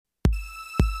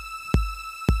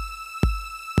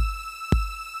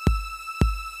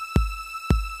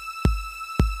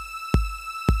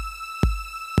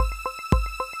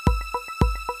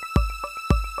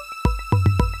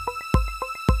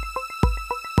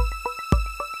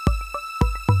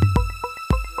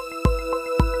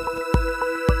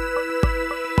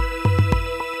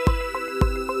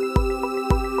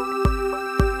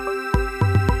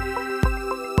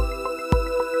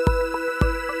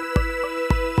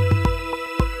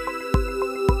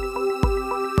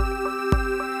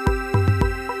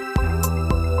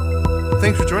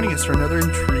Thanks for joining us for another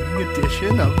intriguing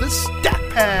edition of the Stack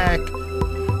Pack.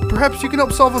 Perhaps you can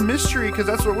help solve a mystery, because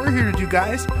that's what we're here to do,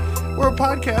 guys. We're a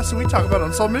podcast and we talk about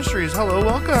unsolved mysteries. Hello,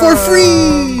 welcome. For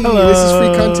free! Hello. This is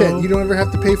free content. You don't ever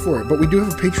have to pay for it. But we do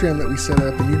have a Patreon that we set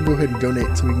up, and you can go ahead and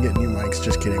donate so we can get new mics.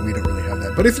 Just kidding. We don't really have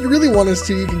that. But if you really want us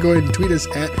to, you can go ahead and tweet us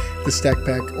at the Stack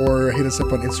Pack or hit us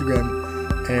up on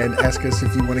Instagram and ask us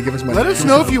if you want to give us money. Let us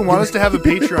know if you want us to have a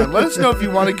Patreon. Let us know if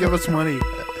you want to give us money.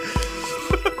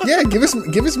 Yeah, give us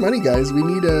money, guys. We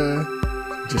need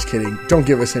Just kidding. Don't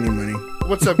give us any money.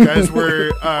 What's up, guys?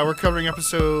 We're covering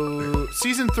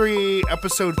season 3,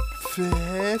 episode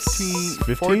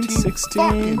 15, 14,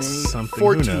 16, something.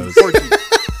 14, Who knows? 14.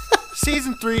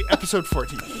 Season 3, episode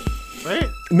 14. Right?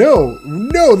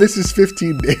 No, this is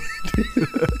 15.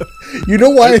 You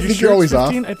know why I think you're always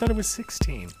 15? off? I thought it was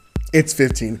 16. It's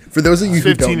 15. For those of you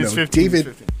who don't know,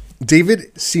 15.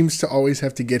 David seems to always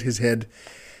have to get his head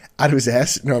out of his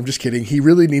ass. No, I'm just kidding. He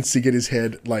really needs to get his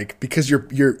head, because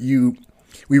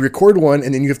we record one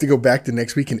and then you have to go back the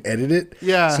next week and edit it.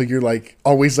 Yeah. So you're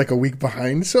always a week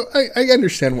behind. So I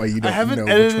understand why you don't. I haven't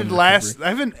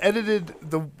edited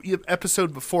the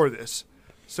episode before this,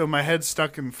 so my head's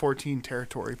stuck in 14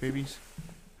 territory, babies.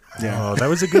 Yeah. Oh, that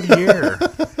was a good year.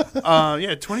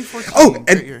 2014. Oh,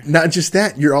 great year. and not just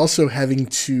that, you're also having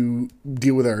to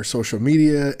deal with our social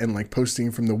media and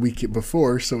posting from the week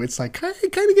before. So it's kind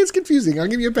of gets confusing. I'll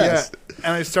give you a pass. Yeah,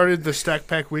 and I started the Stack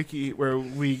Pack Wiki where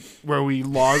we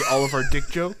log all of our dick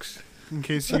jokes. In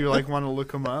case you want to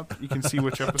look them up, you can see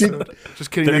which episode.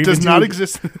 Just kidding, that does not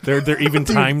exist. They're even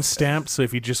time stamped, so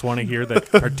if you just want to hear that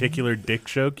particular dick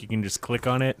joke, you can just click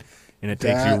on it, and it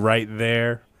takes you right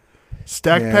there.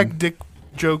 Stack Pack Dick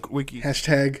Joke Wiki.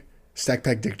 Hashtag Stack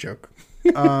Pack Dick Joke.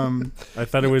 I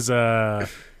thought it was the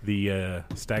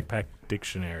Stack Pack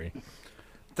Dictionary.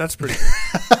 That's pretty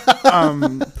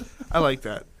good. I like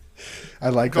that. I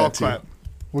like Golf that too. clap.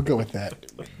 We'll go with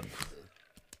that.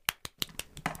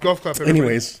 Golf clap, everybody.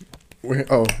 Anyways,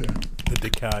 The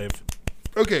Dick Hive.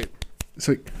 Okay.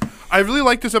 So I really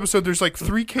like this episode. There's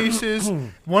 3 cases.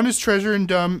 One is treasure and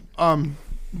dumb.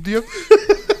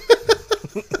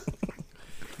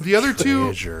 The other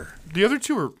two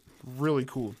are really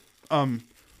cool.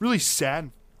 Really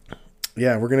sad.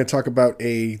 yeah, we're going to talk about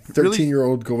a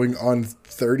 13-year-old going on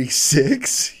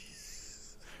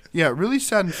 36. Yeah, really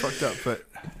sad and fucked up, but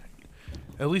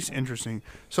at least interesting.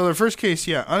 So the first case,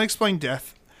 unexplained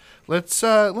death. Let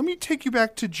me take you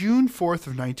back to June 4th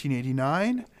of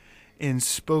 1989 in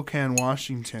Spokane,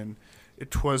 Washington.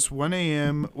 It was 1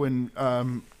 a.m. when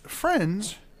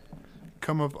friends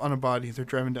come up on a body. They're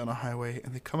driving down a highway,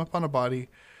 and they come up on a body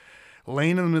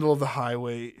laying in the middle of the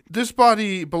highway. This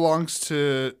body belongs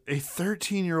to a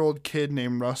 13-year-old kid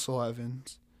named Russell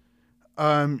Evans.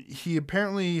 He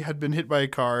apparently had been hit by a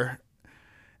car,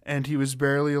 and he was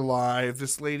barely alive.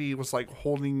 This lady was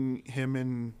holding him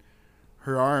in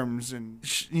her arms and,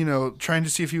 trying to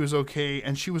see if he was okay.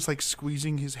 And she was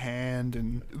squeezing his hand,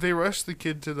 and they rushed the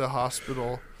kid to the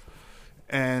hospital,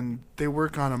 and they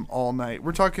work on him all night.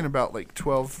 We're talking about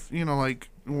 12,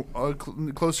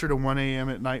 closer to 1 a.m.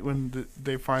 at night when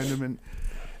they find him,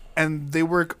 and they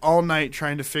work all night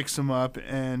trying to fix him up.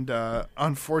 And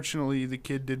unfortunately, the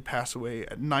kid did pass away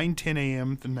at 9:10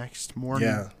 a.m. the next morning.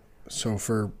 Yeah. So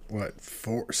for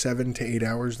 7 to 8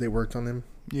 hours they worked on him.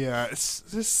 Yeah,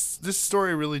 this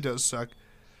story really does suck.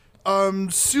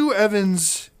 Sue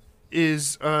Evans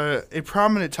is a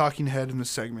prominent talking head in the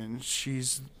segment.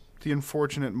 She's the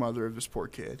unfortunate mother of this poor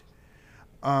kid.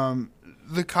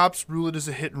 The cops rule it as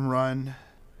a hit and run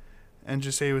and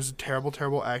just say it was a terrible,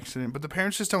 terrible accident. But the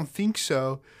parents just don't think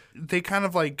so. They kind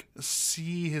of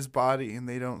see his body and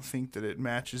they don't think that it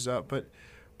matches up. But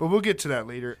we'll get to that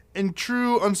later. In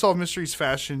true Unsolved Mysteries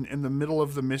fashion, in the middle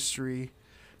of the mystery,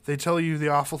 they tell you the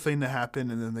awful thing that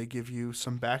happened, and then they give you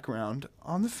some background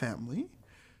on the family.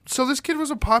 So this kid was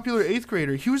a popular 8th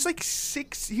grader. He was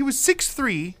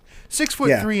 6'3",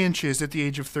 6'3" at the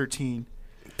age of 13.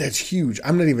 That's huge.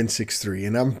 I'm not even 6'3",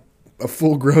 and I'm a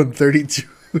full-grown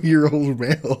 32-year-old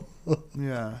male.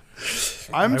 Yeah.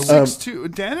 I'm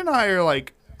 6'2". Dan and I are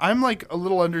I'm a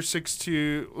little under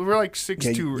 6'2". We're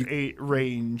 6'2", 8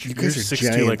 range. You You're guys are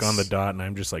 6'2", giants. on the dot, and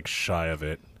I'm just shy of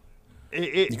it.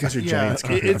 You guys are giants.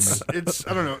 It's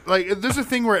I don't know. There's a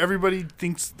thing where everybody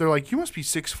thinks they're you must be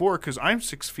 6'4" because I'm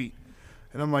 6 feet,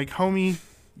 and I'm homie,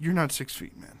 you're not 6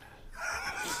 feet, man.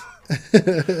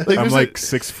 I'm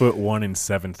 6'1" and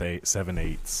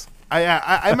 7/8.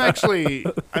 I'm actually.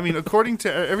 According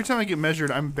to every time I get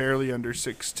measured, I'm barely under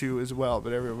 6'2" as well.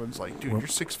 But everyone's dude, you're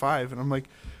 6'5", and I'm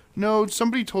no,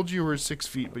 somebody told you were 6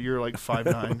 feet, but you're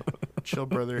 5'9". Chill,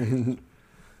 brother. When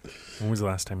was the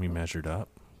last time you measured up?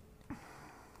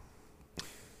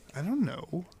 I don't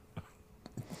know.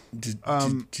 Did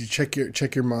you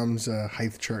check your mom's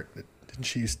height chart?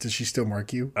 Does she still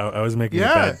mark you? I was making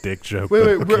Yeah. a bad dick joke. Wait,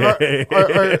 okay.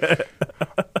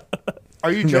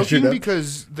 are you joking?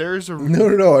 Because there's a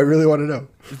No. I really want to know.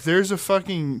 there's a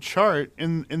fucking chart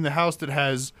in the house that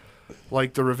has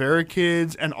like the Rivera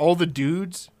kids and all the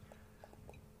dudes.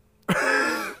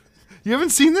 You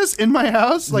haven't seen this in my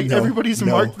house? Like No, everybody's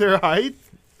no. marked their height.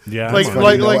 Yeah. Like I'm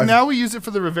funny. No, like I've- now we use it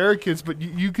for the Rivera kids, but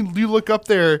you look up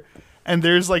there and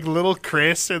there's like little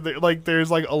Chris and like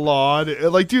there's like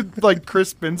Alon, like dude, like Chris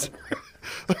Spencer.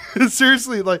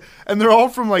 Seriously, like, and they're all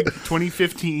from like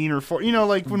 2015 or 4. You know,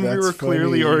 like when we That's were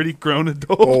clearly funny. already grown Old.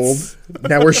 adults.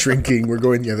 Now we're shrinking. We're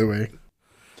going the other way.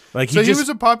 like So he was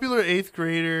a popular 8th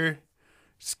grader.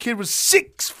 This kid was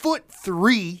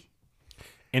 6'3".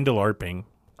 into LARPing.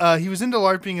 He was into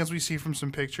LARPing, as we see from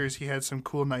some pictures. He had some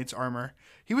cool knight's armor.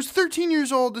 He was 13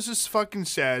 years old. This is fucking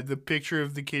sad. The picture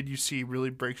of the kid you see really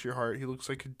breaks your heart. He looks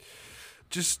like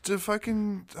just a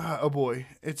fucking a boy.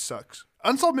 It sucks.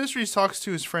 Unsolved Mysteries talks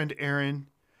to his friend Aaron.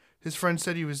 His friend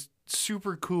said he was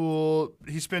super cool.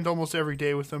 He spent almost every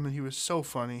day with him, and he was so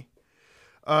funny.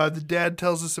 The dad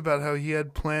tells us about how he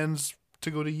had plans to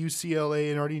go to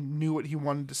UCLA and already knew what he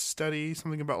wanted to study.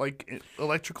 Something about like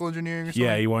electrical engineering or something.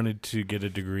 Yeah, he wanted to get a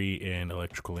degree in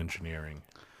electrical engineering.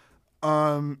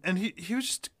 And he was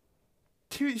just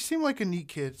he seemed like a neat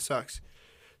kid. Sucks.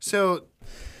 So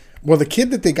Well, the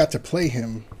kid that they got to play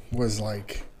him was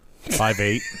like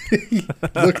 5'8".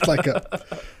 looked like a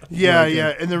yeah, Really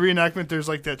yeah. In the reenactment, there's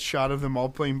like that shot of them all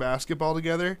playing basketball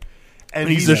together, and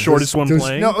He's the shortest one those-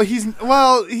 playing. no, he's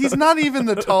not even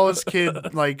the tallest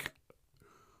kid like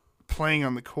playing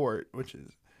on the court, which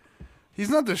is he's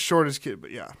not the shortest kid, but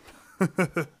yeah.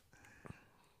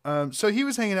 So he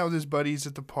was hanging out with his buddies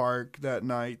at the park that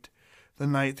night, the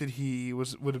night that he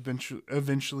would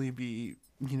eventually be,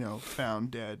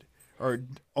 found dead or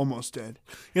almost dead.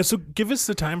 Yeah, so give us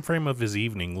the time frame of his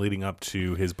evening leading up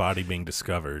to his body being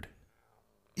discovered.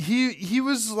 He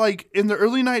was like in the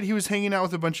early night. He was hanging out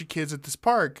with a bunch of kids at this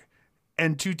park,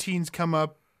 and 2 teens come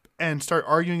up and start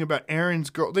arguing about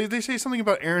Aaron's girl. They say something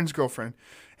about Aaron's girlfriend,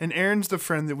 and Aaron's the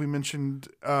friend that we mentioned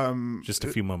Just a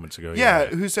few moments ago. Yeah,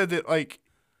 who said that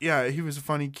he was a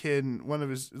funny kid, and one of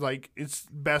his his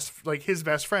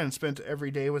best friend spent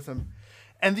every day with him.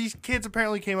 And these kids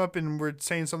apparently came up and were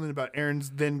saying something about Aaron's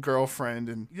then girlfriend,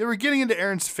 and they were getting into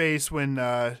Aaron's face when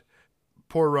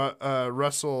poor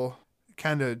Russell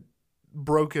kind of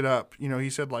broke it up. He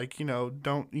said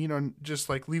don't just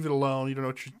leave it alone. You don't know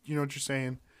what you're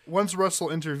saying. Once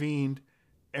Russell intervened,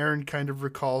 Aaron kind of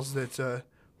recalls that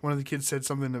one of the kids said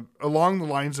something along the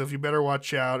lines of, "You better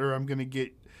watch out, or I'm gonna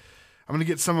get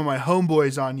some of my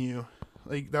homeboys on you."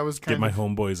 Like that was Get kind my of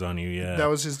homeboys on you, yeah. that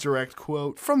was his direct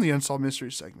quote from the Unsolved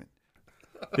Mysteries segment.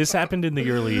 This happened in the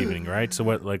early evening, right? So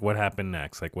what happened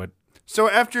next? Like what? So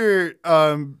after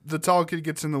the tall kid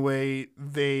gets in the way,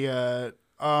 they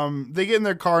get in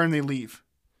their car and they leave.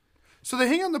 So they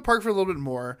hang out in the park for a little bit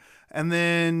more, and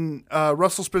then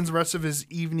Russell spends the rest of his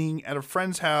evening at a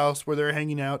friend's house where they're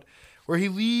hanging out, where he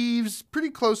leaves pretty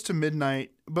close to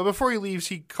midnight. But before he leaves,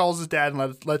 he calls his dad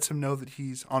and lets him know that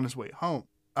he's on his way home.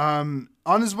 On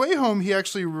his way home, he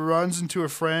actually runs into a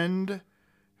friend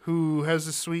who has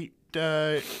a sweet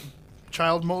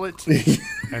child mullet.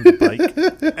 And the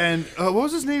bike? And what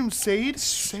was his name? Said?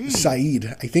 Saeed.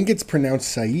 I think it's pronounced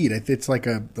Saeed. It's like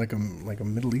a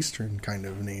Middle Eastern kind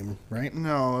of name, right?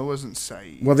 No, it wasn't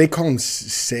Said. Well, they call him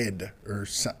Sid or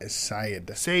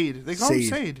Syed. Said. They call him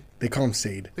Said. They call him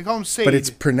Said. They call him Said. But it's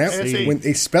pronounced when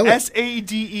they spell it.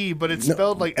 Sade, but it's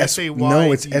spelled like Say.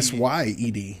 No, it's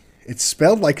Syed. It's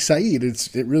spelled like Saeed.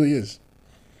 It really is.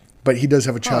 But he does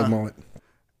have a child mullet.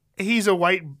 He's a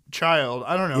white child.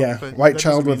 I don't know. Yeah, but white that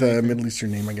child doesn't with mean a anything. Middle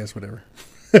Eastern name, I guess, whatever.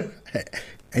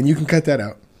 And you can cut that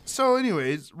out. So,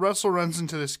 anyways, Russell runs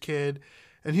into this kid,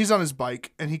 and he's on his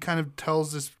bike, and he kind of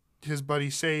tells his buddy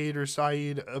Said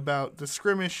about the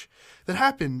skirmish that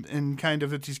happened, and kind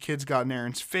of that these kids got in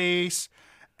Aaron's face,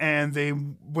 and they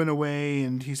went away,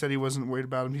 and he said he wasn't worried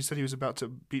about him. He said he was about to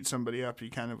beat somebody up. He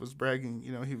kind of was bragging.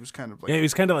 He was kind of like... Yeah, he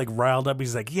was kind of riled up.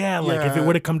 He's like, if it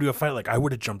would have come to a fight, I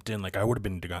would have jumped in. I would have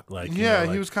been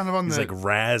he was kind of on he's the...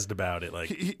 razzed about it.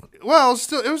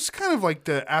 Still, it was kind of like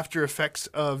the after effects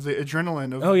of the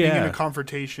adrenaline of being in a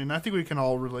confrontation. I think we can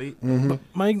all relate.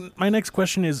 Mm-hmm. My next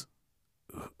question is,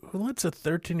 who lets a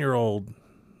 13-year-old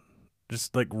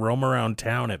just roam around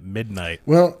town at midnight?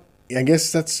 Well, I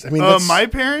guess that's my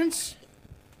parents.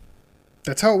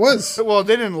 That's how it was. Well,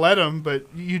 they didn't let him, but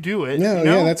you do it. Yeah, you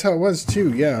know? yeah, that's how it was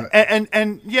too. Yeah,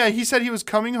 and yeah, he said he was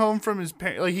coming home from his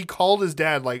parents. He called his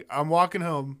dad, I'm walking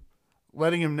home,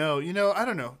 letting him know. I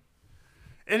don't know.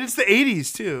 And it's the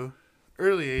 80s too.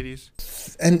 Early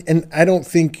 80s. And I don't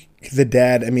think the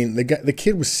dad, I mean, the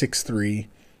kid was 6'3".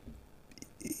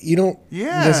 You don't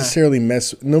necessarily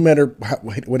mess, no matter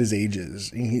what his age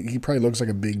is. He probably looks like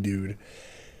a big dude.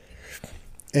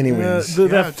 Anyways.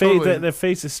 That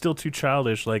face is still too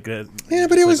childish. Like yeah,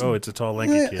 but it was. Like, it's a tall,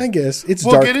 lanky kid. I guess. It's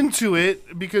we'll dark. get into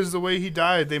it because the way he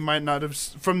died, they might not have,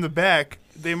 from the back,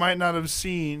 they might not have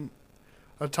seen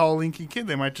a tall, lanky kid.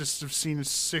 They might just have seen a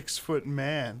 6-foot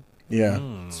man. Yeah.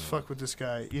 Let's fuck with this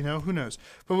guy. Who knows?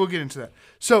 But we'll get into that.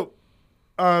 So,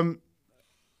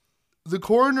 the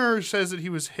coroner says that he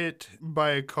was hit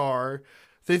by a car.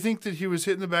 They think that he was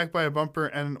hit in the back by a bumper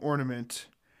and an ornament.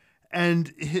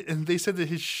 And they said that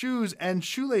his shoes and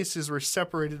shoelaces were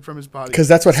separated from his body. Because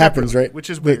that's what happens, right? Which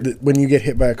is weird. When you get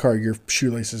hit by a car, your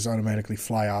shoelaces automatically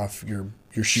fly off your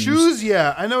shoes. Shoes,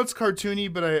 yeah. I know it's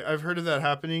cartoony, but I've heard of that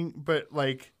happening. But,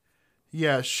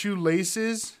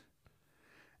 shoelaces.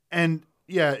 And,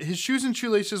 his shoes and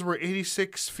shoelaces were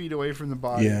 86 feet away from the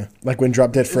body. Yeah. Like when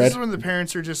Drop Dead Fred. This is when the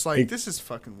parents are just like, this is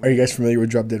fucking weird. Are you guys familiar with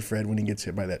Drop Dead Fred when he gets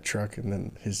hit by that truck and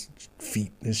then his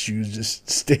shoes just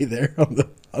stay there on the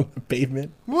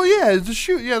pavement? Well, yeah, the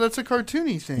shoe. Yeah, that's a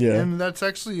cartoony thing. Yeah. And that's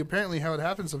actually apparently how it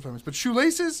happens sometimes. But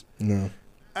shoelaces? No.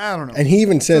 I don't know. And he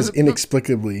even says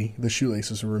inexplicably the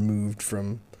shoelaces were removed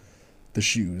from the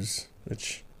shoes,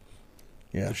 which,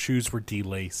 yeah. The shoes were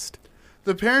delaced.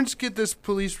 The parents get this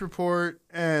police report,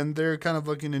 and they're kind of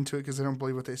looking into it because they don't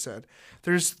believe what they said.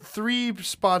 There's 3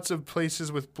 spots of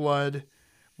places with blood,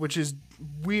 which is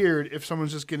weird if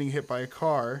someone's just getting hit by a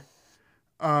car.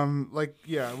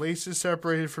 Laces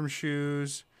separated from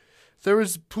shoes. There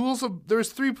was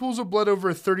 3 pools of blood over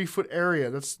a 30-foot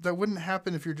area. That wouldn't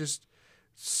happen if you're just,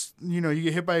 you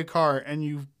get hit by a car and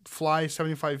you fly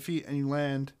 75 feet and you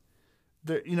land.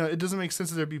 It doesn't make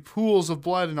sense that there'd be pools of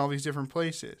blood in all these different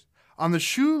places. On the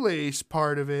shoelace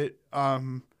part of it,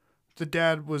 the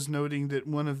dad was noting that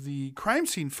one of the crime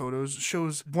scene photos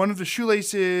shows one of the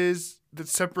shoelaces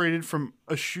that's separated from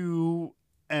a shoe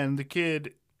and the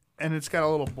kid, and it's got a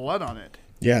little blood on it.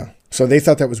 Yeah. So they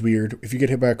thought that was weird. If you get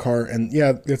hit by a car and,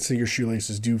 let's say your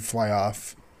shoelaces do fly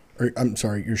off, or I'm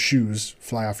sorry, your shoes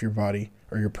fly off your body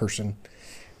or your person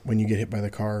when you get hit by the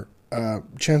car,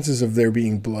 chances of there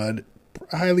being blood,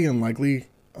 highly unlikely,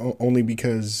 only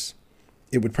because...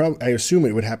 I assume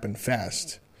it would happen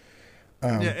fast.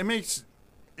 It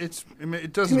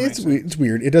doesn't. It's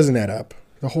weird. It doesn't add up.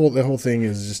 The whole thing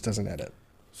just doesn't add up.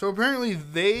 So apparently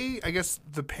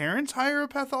the parents hire a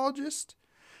pathologist,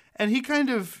 and he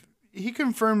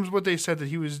confirms what they said, that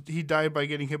he died by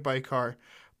getting hit by a car,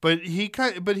 but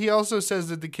he also says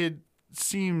that the kid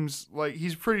seems like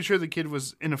he's pretty sure the kid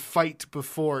was in a fight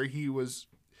before he was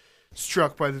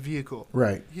struck by the vehicle.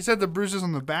 Right. He said the bruises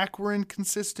on the back were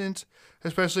inconsistent,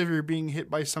 especially if you're being hit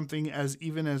by something as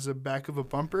even as the back of a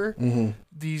bumper. Mm-hmm.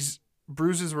 These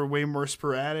bruises were way more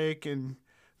sporadic, and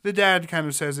the dad kind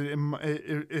of says it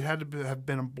had to have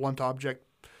been a blunt object,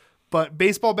 but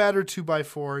baseball bat or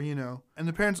 2x4, And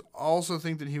the parents also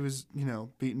think that he was,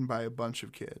 beaten by a bunch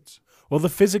of kids. Well, the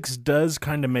physics does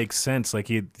kind of make sense. Like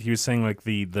he was saying, like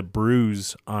the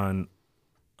bruise on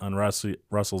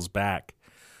Russell's back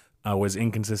was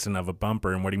inconsistent of a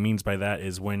bumper, and what he means by that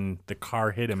is when the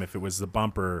car hit him, if it was the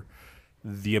bumper,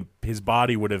 his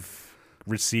body would have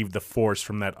received the force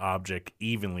from that object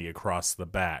evenly across the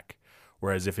back,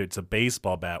 whereas if it's a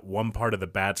baseball bat, one part of the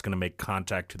bat's going to make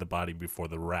contact to the body before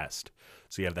the rest,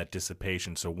 so you have that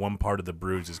dissipation, so one part of the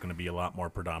bruise is going to be a lot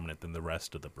more predominant than the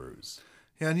rest of the bruise.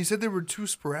 Yeah, and he said they were too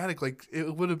sporadic. Like,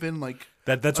 it would have been like...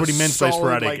 That's what he meant by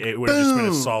sporadic. Like, it would have just been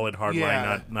a solid hard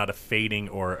line, not a fading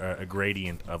or a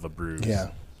gradient of a bruise.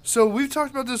 Yeah. So we've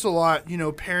talked about this a lot,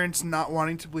 parents not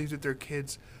wanting to believe that their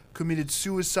kids committed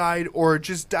suicide or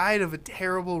just died of a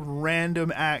terrible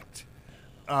random act.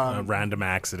 Random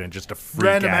accident, just a freak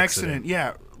random accident.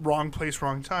 Yeah. Wrong place,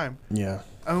 wrong time. Yeah.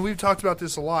 I mean, we've talked about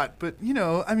this a lot, but,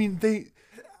 they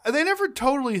never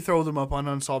totally throw them up on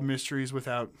Unsolved Mysteries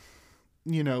without...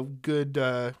 good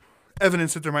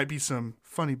evidence that there might be some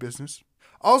funny business.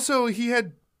 Also, he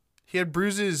had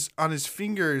bruises on his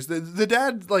fingers. The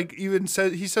dad even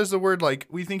says the word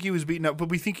we think he was beaten up, but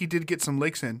we think he did get some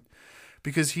licks in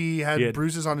because he had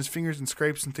bruises on his fingers and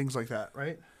scrapes and things like that,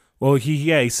 right? Well,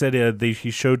 he said he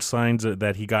showed signs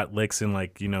that he got licks in,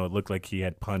 it looked like he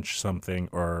had punched something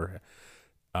or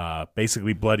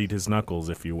basically bloodied his knuckles,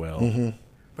 if you will. Mm-hmm.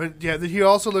 But yeah, he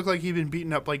also looked like he'd been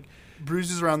beaten up,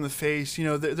 bruises around the face.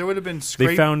 There would have been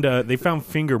scrapes. They found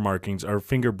finger markings or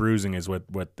finger bruising is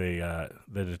what the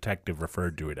detective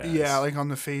referred to it as. Yeah, on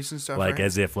the face and stuff. Like right?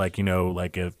 as if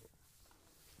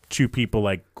two people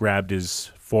like grabbed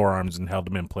his forearms and held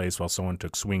him in place while someone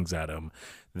took swings at him,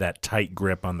 that tight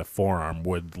grip on the forearm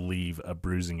would leave a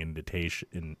bruising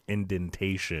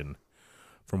indentation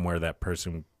from where that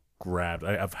person grabbed,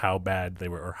 of how bad they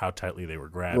were or how tightly they were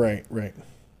grabbing. Right.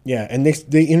 Yeah, and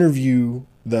they interview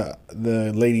the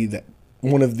lady, that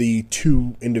one of the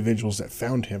two individuals that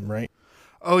found him, right?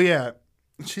 Oh, yeah.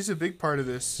 She's a big part of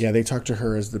this. Yeah, they talk to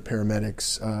her as the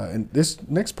paramedics. And this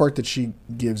next part that she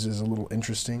gives is a little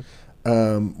interesting.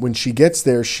 When she gets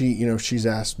there, she's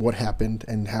asked what happened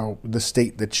and how the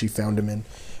state that she found him in.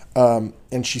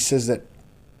 And she says that,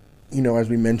 as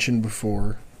we mentioned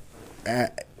before,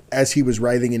 as he was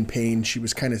writhing in pain, she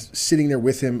was kind of sitting there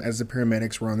with him as the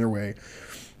paramedics were on their way.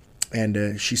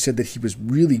 And she said that he was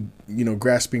really,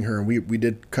 grasping her, and we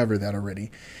did cover that already.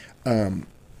 And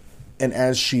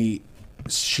as she's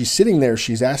sitting there,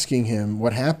 she's asking him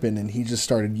what happened, and he just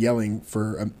started yelling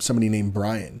for somebody named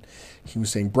Brian. He was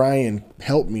saying, "Brian,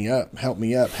 help me up, help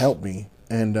me up, help me."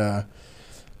 And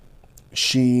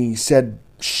she said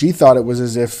she thought it was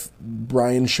as if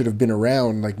Brian should have been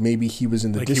around, like maybe he was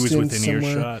in the distance he was within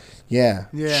somewhere. earshot. Yeah.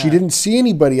 Yeah. She didn't see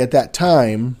anybody at that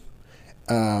time,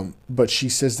 but she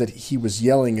says that he was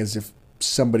yelling as if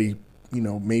somebody,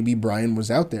 maybe Brian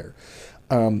was out there.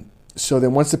 So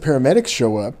then once the paramedics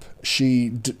show up, she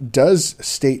does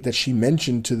state that she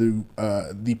mentioned to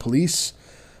the police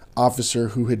officer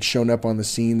who had shown up on the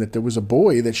scene that there was a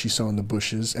boy that she saw in the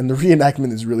bushes, and the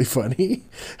reenactment is really funny.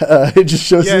 It just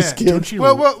shows this kid.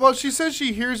 Well, she says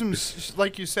she hears him,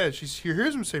 like you said, she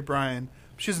hears him say Brian.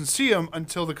 She doesn't see him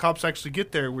until the cops actually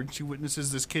get there, when she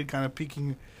witnesses this kid kind of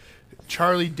peeking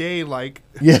Charlie Day, like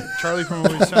Charlie from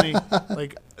Always Sunny,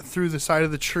 like through the side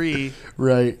of the tree,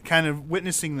 right? Kind of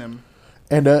witnessing them.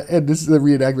 And this the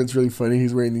reenactment's really funny.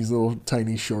 He's wearing these little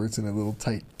tiny shorts and a little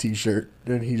tight T-shirt,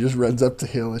 and he just runs up to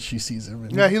Hill as she sees him.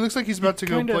 And he looks like he's about to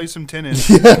go play some tennis.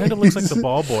 Kind of looks like the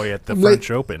ball boy at the French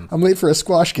Open. I'm late for a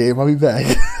squash game. I'll be back.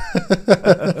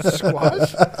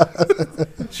 Squash?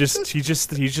 He's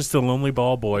just a lonely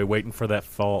ball boy waiting for that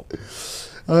fault.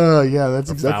 Yeah, that's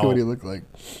exactly what he looked like.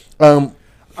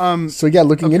 So yeah,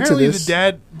 looking into this,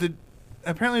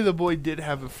 apparently the boy did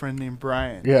have a friend named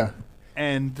Brian. Yeah.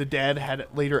 And the dad had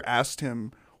later asked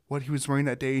him what he was wearing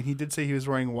that day, and he did say he was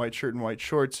wearing a white shirt and white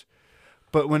shorts.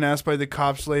 But when asked by the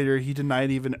cops later, he denied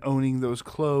even owning those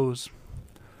clothes.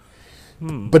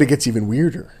 But it gets even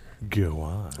weirder. Go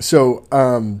on. So,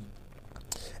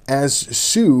 as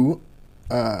Sue,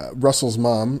 Russell's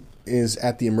mom, is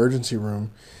at the emergency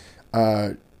room,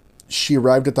 she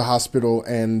arrived at the hospital,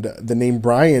 and the name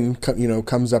Brian,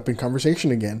 comes up in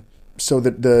conversation again. So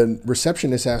the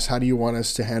receptionist asks, "How do you want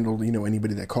us to handle,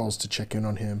 anybody that calls to check in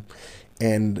on him?"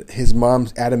 And his mom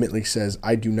adamantly says,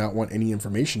 "I do not want any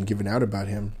information given out about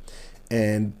him."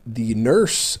 And the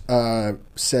nurse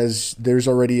says there's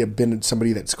already been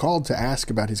somebody that's called to ask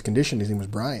about his condition. His name was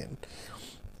Brian.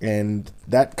 And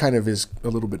that kind of is a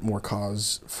little bit more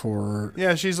cause for...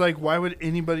 Yeah, she's like, why would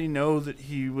anybody know that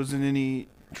he was in any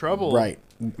trouble? Right.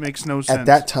 Makes no sense. At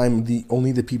that time,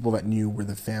 only the people that knew were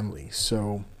the family.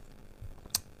 So...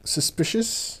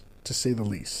 suspicious, to say the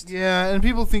least. Yeah, and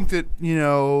people think that,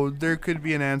 there could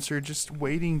be an answer just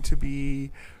waiting to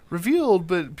be revealed,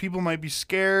 but people might be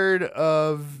scared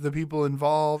of the people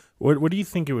involved. What do you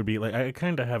think it would be? Like, I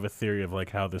kind of have a theory of, like,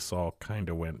 how this all kind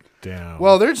of went down.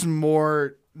 Well, there's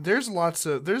more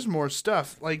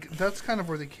stuff. Like, that's kind of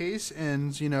where the case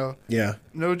ends, Yeah.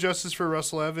 No justice for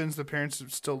Russell Evans. The parents are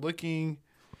still looking.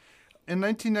 In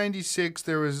 1996,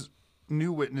 there was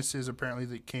new witnesses, apparently,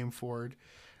 that came forward.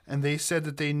 And they said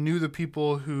that they knew the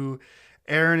people who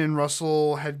Aaron and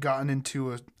Russell had gotten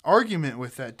into an argument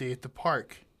with that day at the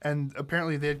park. And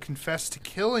apparently they had confessed to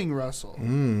killing Russell.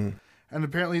 And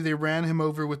apparently they ran him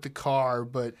over with the car,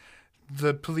 but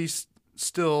the police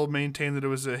still maintained that it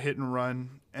was a hit and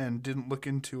run and didn't look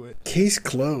into it. Case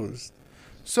closed.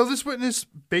 So this witness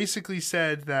basically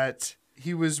said that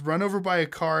he was run over by a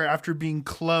car after being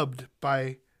clubbed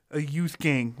by a youth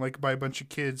gang, like by a bunch of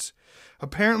kids,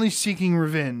 apparently seeking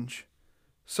revenge.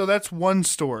 So that's one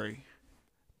story.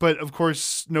 But, of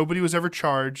course, nobody was ever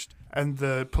charged, and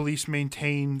the police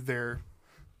maintained their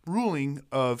ruling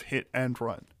of hit and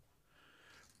run.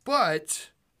 But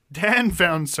Dan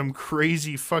found some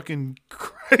crazy fucking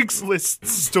Craigslist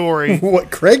story. What,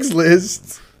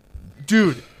 Craigslist?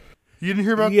 Dude, you didn't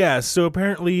hear about... Yeah, so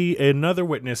apparently another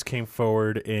witness came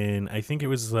forward in, I think it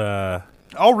was...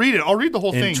 I'll read it. I'll read the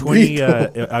whole thing.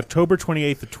 October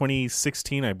 28th of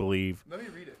 2016, I believe. Let me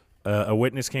read it. A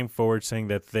witness came forward saying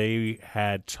that they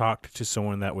had talked to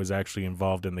someone that was actually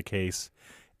involved in the case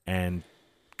and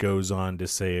goes on to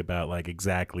say about like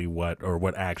exactly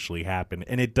what actually happened,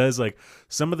 and it does like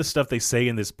some of the stuff they say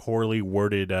in this poorly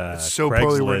worded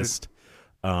Craigslist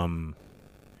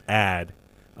ad.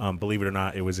 Believe it or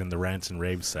not, it was in the rants and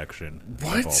raves section.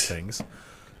 What? Of all things.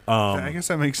 I guess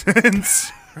that makes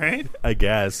sense, right? I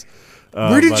guess.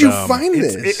 Where did you find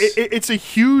this? It's a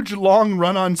huge, long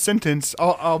run-on sentence.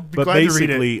 I'll be glad to read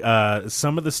it. Basically,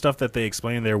 some of the stuff that they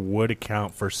explain there would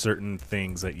account for certain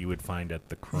things that you would find at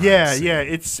the crime scene. Yeah,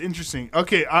 it's interesting.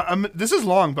 Okay, this is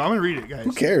long, but I'm gonna read it, guys.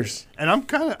 Who cares? And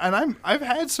I've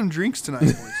had some drinks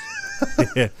tonight,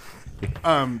 boys.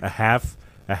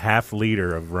 A half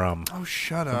liter of rum. Oh,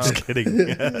 shut up. Just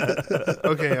kidding.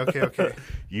 Okay.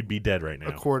 You'd be dead right now.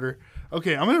 A quarter.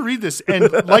 Okay, I'm gonna read this, and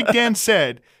like Dan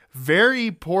said,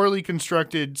 very poorly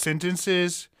constructed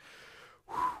sentences.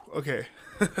 Okay.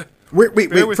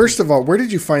 Wait. First of all, where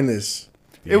did you find this?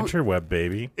 The interweb,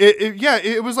 baby.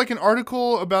 It was like an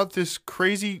article about this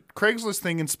crazy Craigslist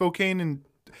thing in Spokane, and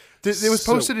it was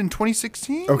posted in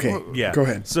 2016. Okay, yeah. Go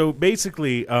ahead. So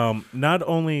basically, not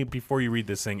only before you read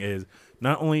this thing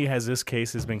not only has this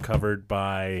case has been covered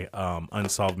by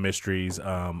Unsolved Mysteries,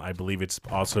 I believe it's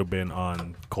also been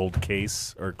on Cold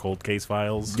Case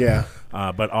Files. Yeah.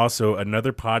 But also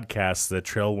another podcast, The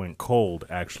Trail Went Cold,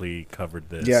 actually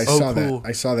covered this. Yeah, I saw cool. that.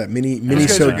 I saw that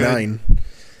Mini-sode 9.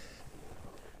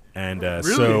 And Really?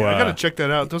 so I gotta check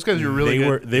that out. Those guys are really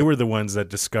good. They were the ones that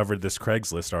discovered this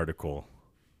Craigslist article.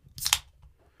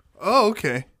 Oh,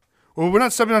 okay. Well, we're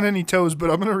not stepping on any toes,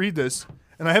 but I'm gonna read this.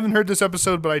 And I haven't heard this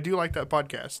episode, but I do like that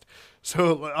podcast.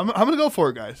 So I'm going to go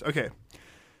for it, guys. Okay.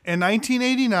 In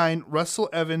 1989, Russell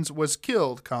Evans was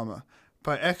killed,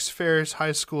 by ex-Ferris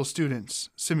High School students,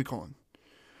 semicolon.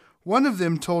 One of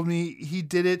them told me he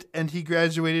did it and he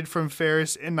graduated from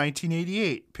Ferris in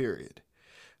 1988, period.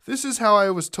 This is how I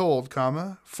was told,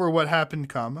 for what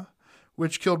happened,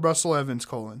 which killed Russell Evans,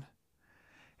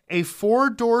 A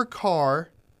 4-door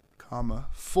car,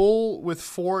 full with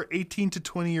 4 18 to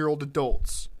 20-year-old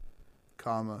adults,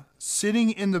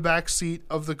 sitting in the back seat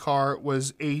of the car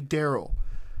was a Daryl,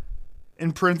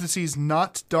 in parentheses,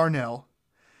 not Darnell,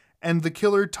 and the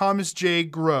killer Thomas J.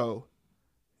 Grow,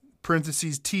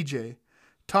 parentheses, TJ.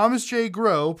 Thomas J.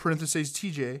 Grow, parentheses,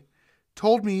 TJ,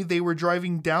 told me they were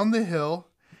driving down the hill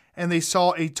and they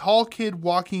saw a tall kid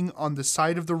walking on the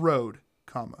side of the road,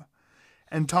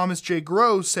 and Thomas J.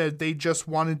 Grow said they just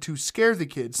wanted to scare the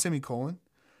kid, semicolon.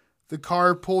 The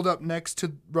car pulled up next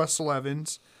to Russell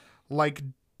Evans, like,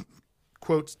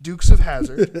 quotes, Dukes of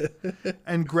Hazzard,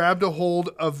 and grabbed a hold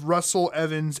of Russell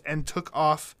Evans and took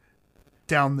off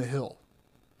down the hill.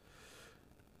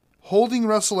 Holding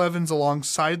Russell Evans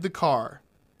alongside the car,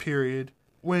 period.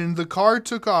 When the car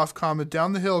took off,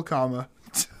 down the hill,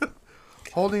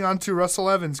 holding onto Russell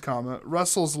Evans,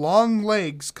 Russell's long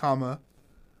legs,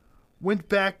 went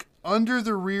back under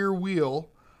the rear wheel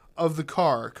of the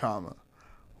car,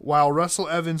 while Russell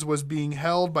Evans was being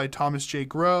held by Thomas J.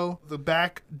 Grow, the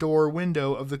back door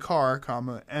window of the car,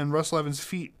 and Russell Evans'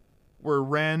 feet were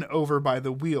ran over by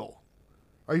the wheel.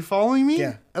 Are you following me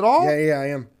at all? Yeah, I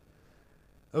am.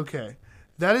 Okay.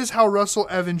 That is how Russell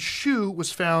Evans' shoe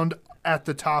was found at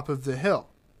the top of the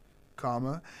hill,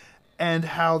 and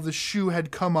how the shoe had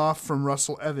come off from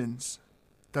Russell Evans.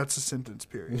 That's a sentence,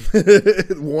 period.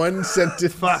 One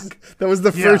sentence. Fuck. That was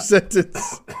the first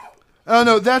sentence. Oh,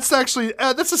 no, that's actually,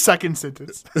 that's a second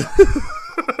sentence.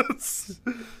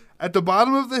 At the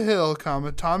bottom of the hill,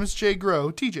 Thomas J. Grow,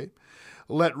 TJ,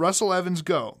 let Russell Evans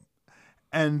go.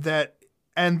 And that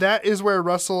is where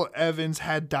Russell Evans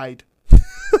had died.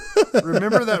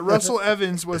 Remember that Russell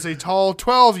Evans was a tall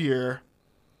 12-year,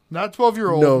 not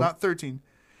 12-year-old, not 13.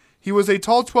 He was a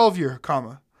tall 12-year,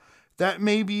 that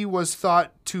maybe was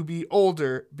thought to be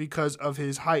older because of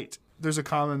his height. There's a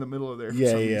comma in the middle of there. For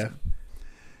some reason.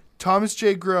 Thomas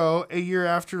J. Grow, a year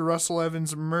after Russell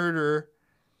Evans' murder,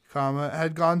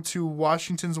 had gone to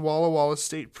Washington's Walla Walla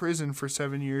State Prison for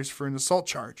 7 years for an assault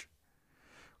charge.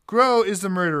 Grow is the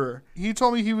murderer. He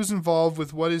told me he was involved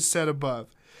with what is said above.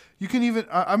 You can even...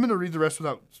 I'm going to read the rest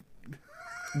without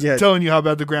telling you how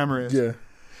bad the grammar is. Yeah.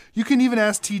 You can even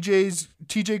ask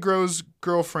TJ Grow's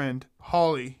girlfriend,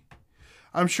 Holly.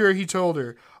 I'm sure he told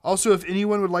her. Also, if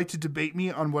anyone would like to debate me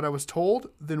on what I was told,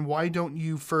 then why don't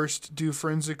you first do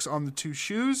forensics on the 2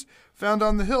 shoes found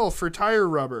on the hill for tire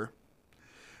rubber?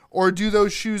 Or do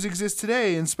those shoes exist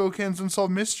today in Spokane's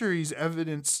Unsolved Murder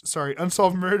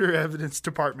Evidence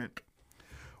Department?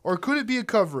 Or could it be a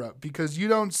cover-up because you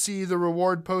don't see the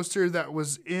reward poster that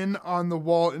was on the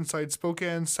wall inside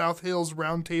Spokane South Hills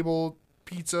Round Table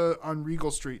Pizza on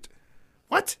Regal Street?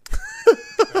 What?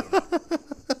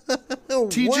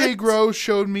 TJ what? Grow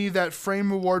showed me that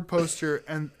frame reward poster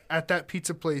and at that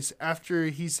pizza place after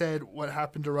he said what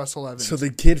happened to Russell Evans. So the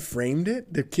kid framed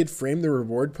it? The kid framed the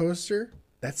reward poster?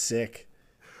 That's sick.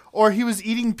 Or he was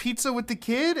eating pizza with the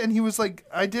kid and he was like,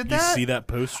 I did that? You see that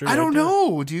poster? I don't right there?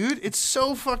 know, dude. It's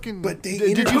so fucking... But they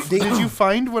did you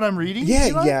find what I'm reading? Yeah,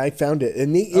 Eli? yeah, I found it.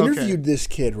 And they interviewed this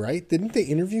kid, right? Didn't they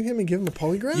interview him and give him a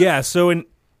polygraph? Yeah, so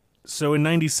in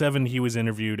 '97 he was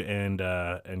interviewed and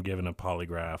given a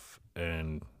polygraph,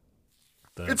 and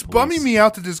It's bumming me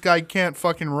out that this guy can't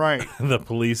fucking write. The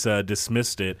police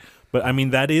dismissed it. But I mean,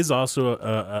 that is also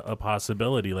a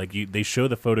possibility. Like they show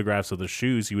the photographs of the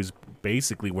shoes. He was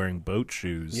basically wearing boat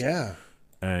shoes. Yeah.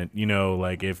 And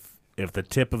like if the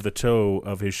tip of the toe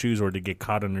of his shoes were to get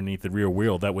caught underneath the rear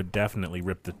wheel, that would definitely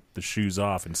rip the shoes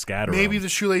off and scatter. Maybe them. the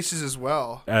shoelaces as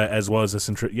well. As well as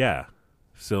the yeah.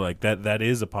 So like that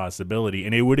is a possibility,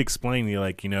 and it would explain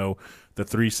the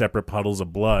 3 separate puddles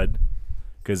of blood.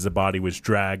 Because the body was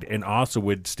dragged, and also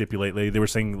would stipulate, they were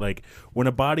saying, like, when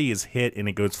a body is hit and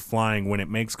it goes flying, when it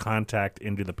makes contact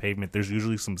into the pavement, there's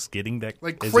usually some skidding that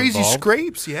like is crazy involved.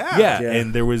 scrapes, yeah. Yeah,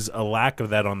 and there was a lack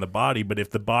of that on the body, but if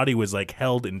the body was, like,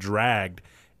 held and dragged,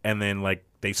 and then, like,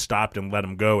 they stopped and let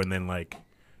him go and then, like,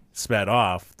 sped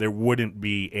off, there wouldn't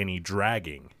be any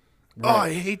dragging. Right. Oh,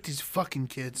 I hate these fucking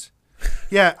kids.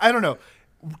 Yeah, I don't know.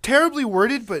 Terribly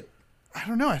worded, but I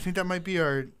don't know. I think that might be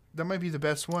the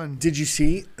best one. Did you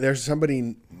see? There's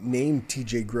somebody named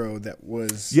TJ Grow that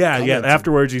was. Yeah. commenting.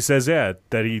 Afterwards, he says,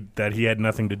 that he had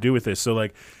nothing to do with this. So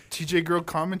like, TJ Grow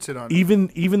commented on it.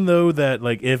 Even though that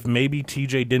like if maybe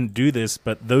TJ didn't do this,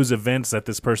 but those events that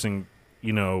this person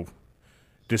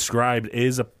described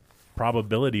is a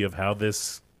probability of how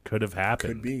this could have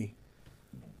happened. Could be.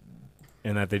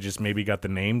 And that they just maybe got the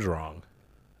names wrong.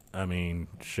 I mean,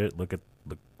 shit. Look at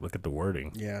the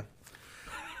wording. Yeah.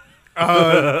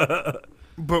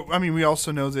 But I mean, we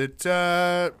also know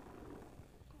that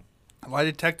lie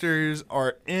detectors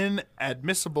are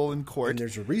inadmissible in court, And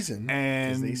there's a reason.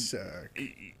 and they suck.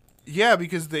 Yeah,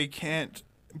 because they can't.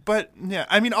 But yeah,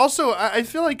 I mean, also, I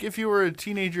feel like if you were a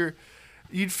teenager,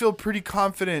 you'd feel pretty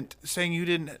confident saying you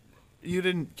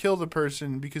didn't kill the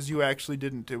person because you actually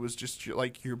didn't. It was just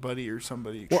like your buddy or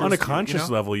somebody. Well, on a accused you, conscious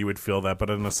level, you would feel that, but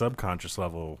on a subconscious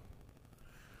level,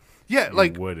 yeah,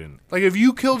 you wouldn't. Like if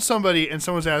you killed somebody and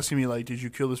someone's asking me like, "Did you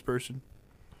kill this person?"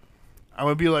 I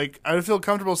would be like, I would feel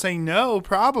comfortable saying no,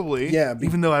 probably. Yeah,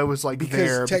 even though I was like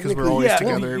there because we're always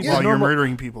together yeah, while you're normal-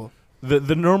 murdering people.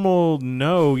 The normal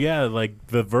no, yeah, like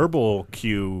the verbal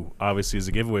cue obviously is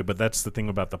a giveaway, but that's the thing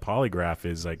about the polygraph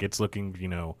is like it's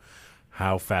looking,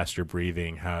 how fast you're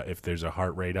breathing, if there's a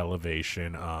heart rate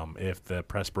elevation, if the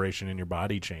perspiration in your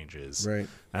body changes. Right.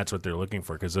 That's what they're looking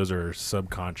for because those are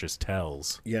subconscious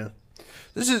tells. Yeah.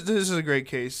 This is a great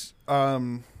case,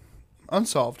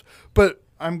 unsolved, but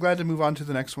I'm glad to move on to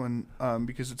the next one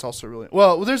because it's also really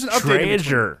well. There's an update.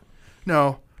 Treasure.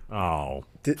 No. Oh.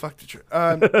 Fuck the truth.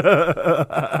 Well,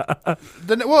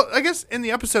 I guess in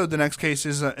the episode, the next case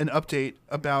is an update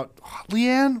about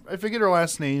Leanne. I forget her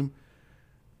last name.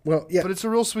 Well, yeah. But it's a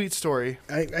real sweet story.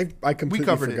 I completely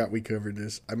forgot it. we covered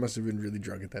this. I must have been really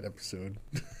drunk at that episode.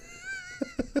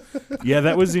 Yeah,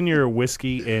 that was in your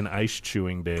whiskey and ice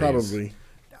chewing days. Probably.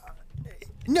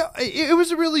 No, it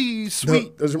was a really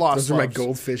sweet those are lost my loves.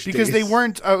 goldfish because days. they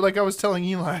weren't like I was telling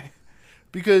Eli.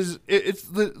 Because it's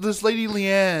this lady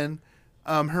Leanne,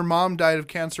 her mom died of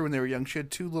cancer when they were young. She had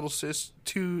two little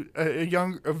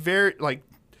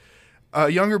a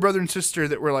younger brother and sister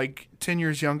that were like 10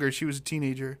 years younger. She was a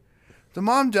teenager. The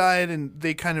mom died, and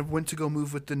they kind of went to go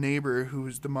move with the neighbor, who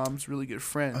was the mom's really good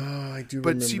friend. Oh, I do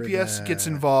but remember CPS that. gets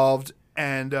involved,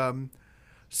 and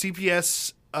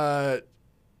CPS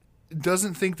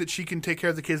doesn't think that she can take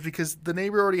care of the kids because the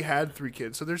neighbor already had 3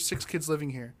 kids. So there's 6 kids living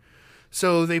here.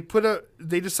 So they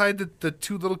decide that the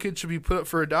 2 little kids should be put up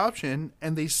for adoption,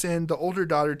 and they send the older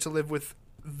daughter to live with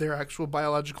their actual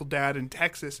biological dad in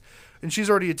Texas, and she's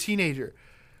already a teenager.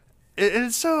 And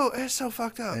it's so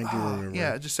fucked up. I do remember.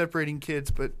 Yeah, just separating kids,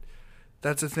 but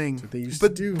that's a thing. That's what they used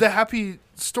but to do. the happy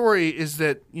story is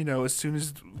that as soon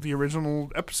as the original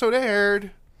episode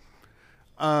aired,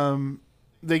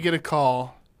 they get a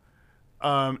call,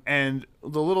 and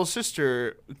the little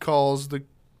sister calls the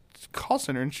call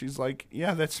center, and she's like,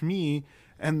 "Yeah, that's me."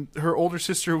 And her older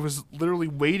sister was literally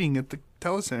waiting at the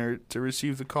telecenter to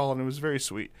receive the call, and it was very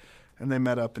sweet. And they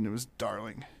met up, and it was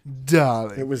darling.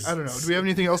 It was. I don't know. Do we have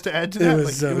anything else to add to that? It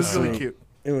was, it was so really sweet. cute.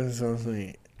 It was so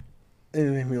sweet. It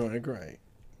made me want to cry.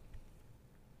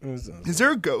 It was so Is sweet.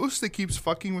 there a ghost that keeps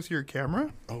fucking with your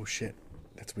camera? Oh shit,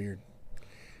 that's weird.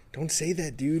 Don't say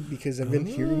that, dude, because I've been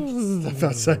hearing stuff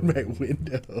outside my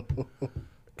window.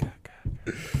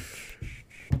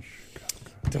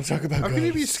 Don't talk about How can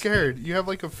you be ghosts. scared? You have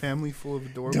like a family full of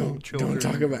adorable children. Don't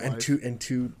talk in your about life. and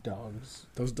two dogs.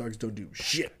 Those dogs don't do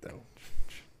shit though.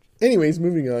 Anyways,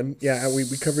 moving on. Yeah, we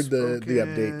covered the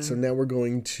update. So now we're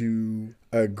going to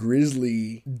a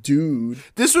grizzly dude.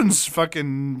 This one's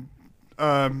fucking.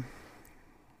 All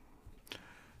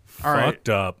right. Fucked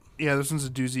up. Yeah, this one's a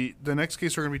doozy. The next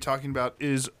case we're going to be talking about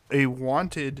is a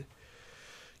wanted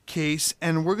case,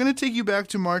 and we're going to take you back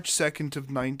to March 2nd of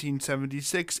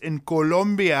 1976 in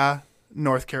Columbia,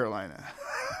 North Carolina.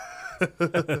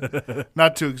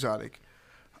 Not too exotic.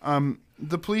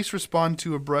 The police respond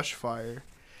to a brush fire,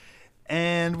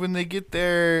 and when they get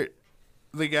there,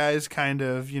 the guy's kind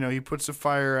of, he puts the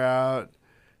fire out.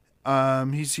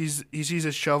 He sees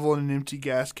a shovel and an empty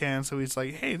gas can, so he's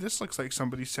like, hey, this looks like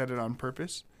somebody set it on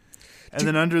purpose. And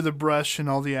then under the brush and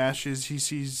all the ashes, he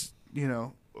sees,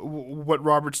 what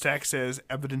Robert Stack says,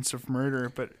 evidence of murder.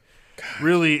 But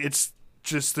really, it's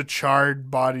just the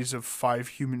charred bodies of 5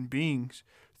 human beings,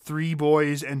 3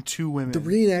 boys and 2 women. The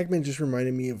reenactment just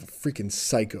reminded me of freaking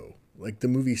Psycho. Like the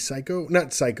movie Psycho.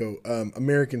 Not Psycho,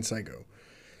 American Psycho.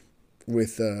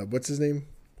 With, what's his name?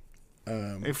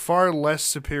 A far less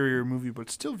superior movie, but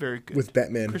still very good. With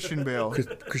Batman. Christian Bale.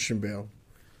 Christian Bale.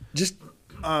 Just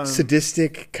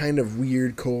sadistic, kind of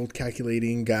weird, cold,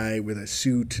 calculating guy with a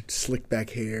suit, slick back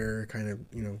hair, kind of,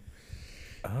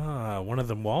 One of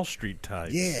them Wall Street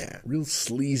types. Yeah, real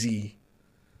sleazy.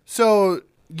 So,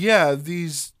 yeah,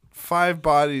 these 5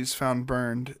 bodies found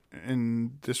burned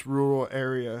in this rural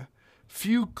area.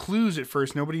 Few clues at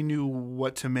first. Nobody knew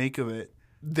what to make of it.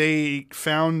 They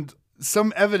found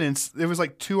some evidence. There was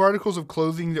like 2 articles of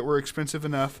clothing that were expensive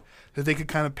enough that they could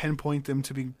kind of pinpoint them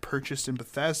to be purchased in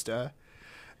Bethesda.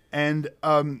 And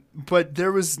but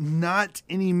there was not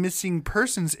any missing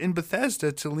persons in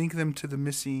Bethesda to link them to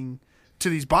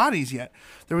these bodies yet.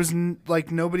 There was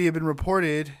nobody had been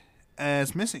reported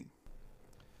as missing.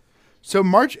 So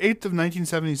March 8th of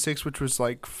 1976, which was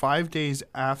like 5 days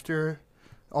after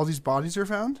all these bodies are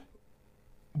found,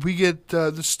 we get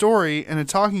the story and a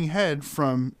talking head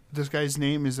from this guy's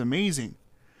name is amazing.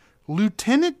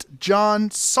 Lieutenant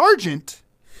John Sargent.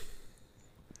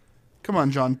 Come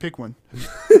on, John, pick one.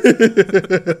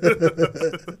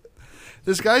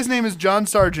 This guy's name is John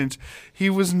Sargent. He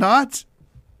was not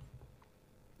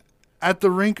at the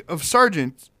rank of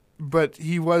sergeant, but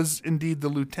he was indeed the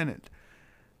lieutenant.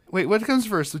 Wait, what comes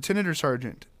first, lieutenant or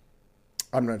sergeant?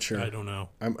 I'm not sure. I don't know.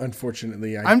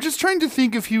 I'm just trying to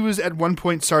think if he was at one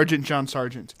point Sergeant John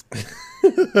Sargent.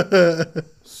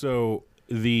 So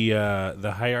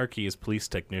the hierarchy is police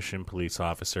technician, police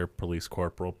officer, police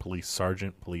corporal, police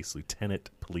sergeant, police lieutenant,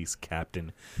 police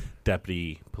captain,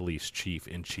 deputy police chief,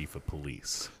 and chief of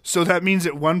police. So that means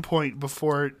at one point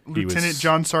before Lieutenant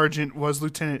John Sargent was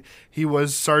lieutenant, he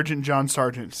was Sergeant John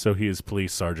Sargent. So he is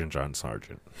police sergeant John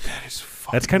Sargent. That is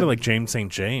fucking... That's kind of like James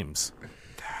St. James.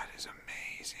 That is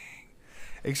amazing.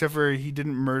 Except for he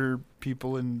didn't murder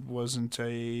people and wasn't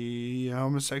a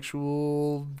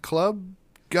homosexual club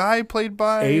guy played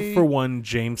by... A for one,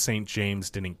 James St. James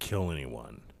didn't kill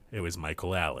anyone. It was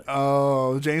Michael Allen.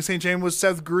 Oh, James St. James was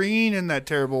Seth Green in that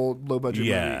terrible low-budget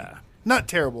movie. Not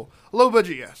terrible.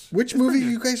 Low-budget, yes. Which movie are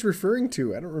you guys referring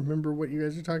to? I don't remember what you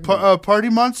guys are talking about. Party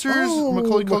Monsters,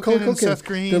 Macaulay Culkin and Seth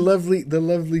Green. The lovely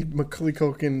Macaulay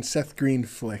Culkin, Seth Green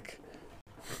flick.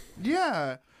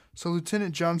 Yeah. So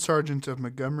Lieutenant John Sargent of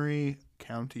Montgomery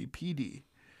County PD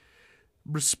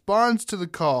responds to the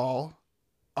call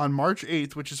on March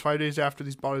 8th, which is 5 days after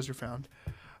these bodies are found,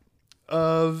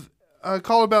 of a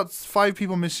call about 5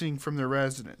 people missing from their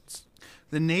residence.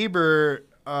 The neighbor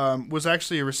was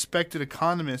actually a respected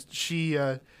economist. She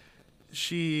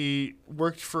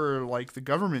worked for like the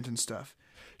government and stuff.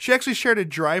 She actually shared a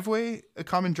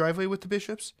common driveway with the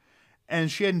Bishops, and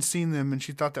she hadn't seen them, and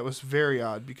she thought that was very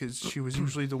odd because she was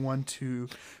usually the one to,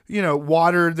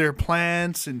 water their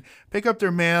plants and pick up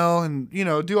their mail and,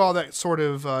 do all that sort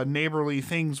of neighborly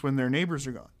things when their neighbors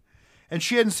are gone. And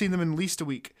she hadn't seen them in at least a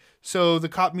week. So the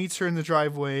cop meets her in the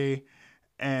driveway,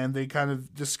 and they kind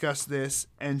of discuss this,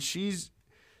 and she's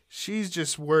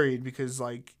just worried because,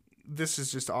 like, this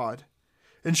is just odd.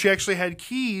 And she actually had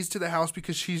keys to the house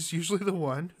because she's usually the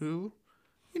one who,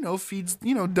 feeds,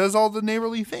 does all the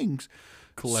neighborly things.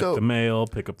 Collect the mail,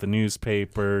 pick up the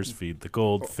newspapers, feed the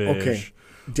goldfish. Okay.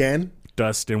 Dan?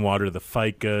 Dust and water the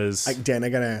ficus. Dan, I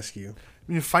got to ask you.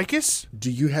 You mean ficus?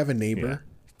 Do you have a neighbor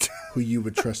who you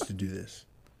would trust to do this?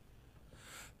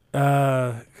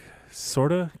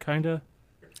 Sorta, kinda.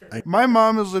 My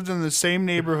mom has lived in the same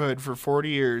neighborhood for 40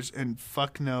 years, and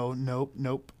fuck no,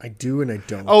 nope. I do and I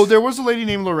don't. Oh, there was a lady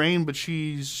named Lorraine, but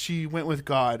she went with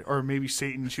God, or maybe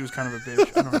Satan. She was kind of a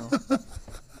bitch. I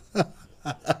don't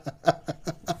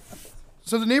know.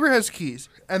 So the neighbor has keys,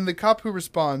 and the cop who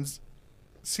responds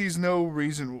sees no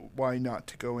reason why not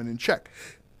to go in and check.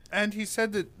 And he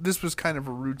said that this was kind of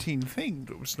a routine thing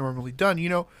that was normally done. You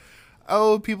know,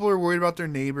 people are worried about their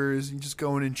neighbors and just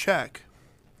go in and check.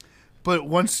 But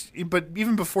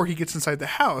even before he gets inside the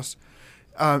house,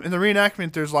 in the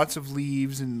reenactment, there's lots of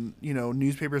leaves and, you know,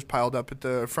 newspapers piled up at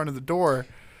the front of the door.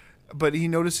 But he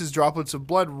notices droplets of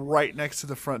blood right next to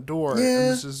the front door. Yeah. And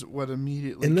this is what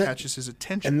immediately catches his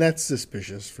attention. And that's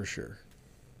suspicious for sure.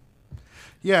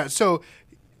 Yeah, so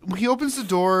he opens the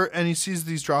door and he sees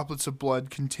these droplets of blood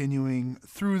continuing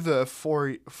through the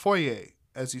foyer,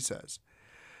 as he says.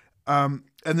 And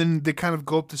then they kind of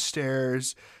go up the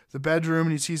stairs, the bedroom,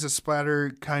 and he sees a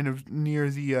splatter kind of near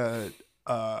the,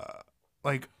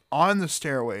 like on the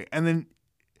stairway. And then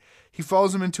he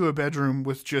follows him into a bedroom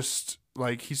with just,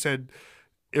 like he said,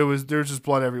 there's just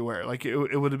blood everywhere. Like it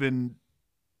would have been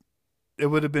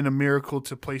a miracle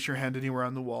to place your hand anywhere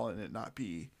on the wall and it not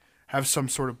have some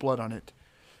sort of blood on it.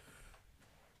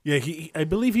 Yeah, I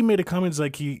believe he made a comment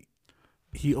like he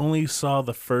only saw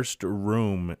the first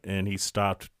room and he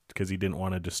stopped because he didn't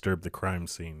want to disturb the crime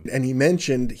scene. And he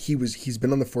mentioned he's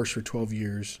been on the force for 12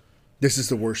 years. This is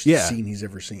the worst scene he's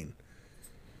ever seen.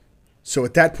 So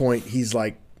at that point, he's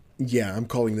like, yeah, I'm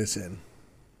calling this in.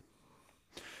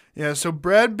 Yeah, so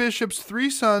Brad Bishop's 3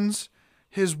 sons,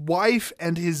 his wife,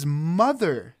 and his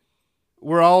mother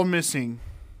were all missing.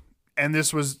 And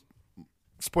this was,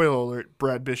 spoiler alert,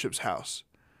 Brad Bishop's house.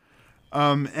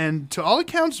 And to all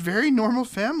accounts, very normal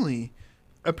family.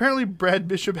 Apparently, Brad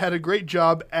Bishop had a great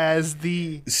job as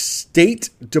the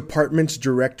State Department's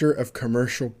Director of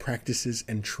Commercial Practices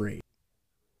and Trade.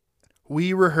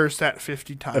 We rehearsed that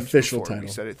 50 times Official before title.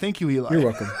 we said it. Thank you, Eli. You're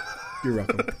welcome. You're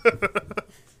welcome.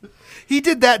 He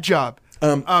did that job.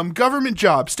 Government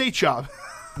job, state job.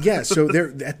 Yeah, so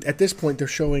they're at this point they're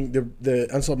showing the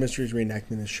Unsolved Mysteries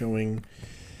reenactment is showing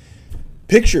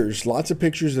pictures, lots of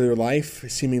pictures of their life,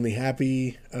 seemingly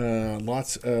happy.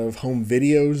 Lots of home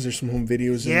videos. There's some home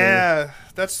videos. In there. Yeah,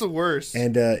 that's the worst.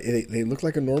 And they look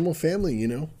like a normal family. You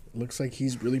know, looks like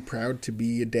he's really proud to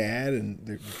be a dad, and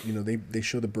they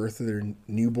show the birth of their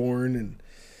newborn, and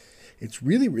it's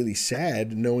really, really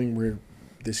sad knowing where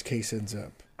this case ends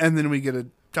up. And then we get a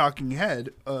talking head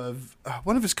of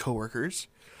one of his coworkers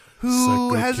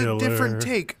who has a different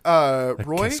take.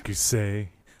 Roy? Qu'est-ce que c'est?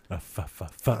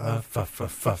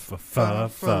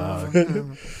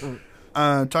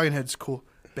 Talking Head's cool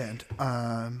band.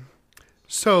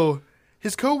 So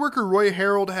his coworker Roy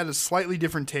Harold had a slightly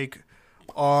different take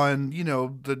on, you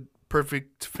know, the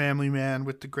perfect family man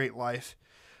with the great life.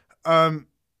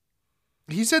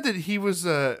 He said that he was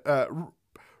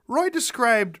Roy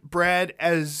described Brad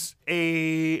as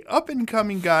a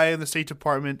up-and-coming guy in the State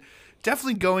Department,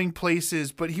 definitely going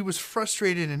places, but he was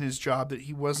frustrated in his job that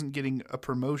he wasn't getting a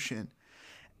promotion.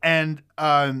 And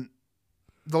the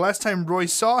last time Roy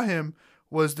saw him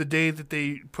was the day that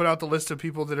they put out the list of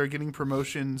people that are getting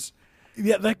promotions.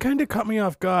 Yeah, that kind of caught me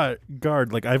off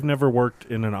guard. Like, I've never worked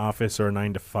in an office or a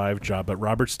 9-to-5 job, but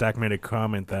Robert Stack made a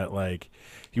comment that, like,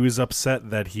 he was upset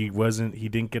that he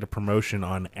didn't get a promotion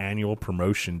on annual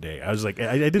promotion day. I was like,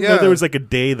 I didn't know there was like a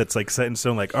day that's like set in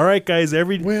stone. Like, all right, guys,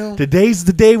 today's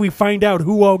the day we find out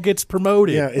who all gets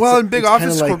promoted. Yeah, in big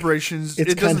office corporations,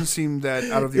 it doesn't seem that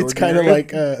out of the ordinary. It's kind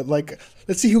of like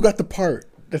let's see who got the part.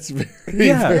 That's very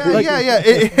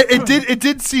It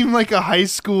did seem like a high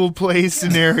school play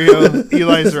scenario.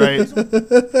 Eli's right.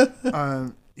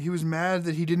 He was mad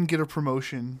that he didn't get a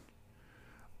promotion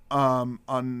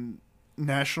on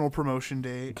National Promotion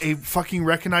Day, a fucking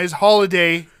recognized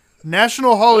holiday,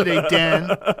 national holiday. Dan,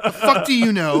 the fuck do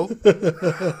you know?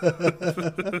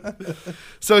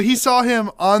 So he saw him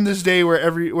on this day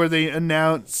where they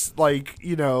announce, like,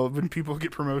 you know, when people get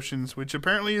promotions, which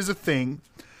apparently is a thing.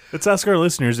 Let's ask our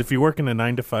listeners, if you work in a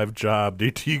 9-to-5 job,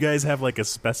 do you guys have like a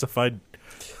specified?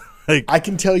 Like, I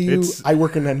can tell you, I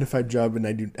work a 9-to-5 job, and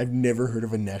I've never heard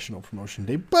of a National Promotion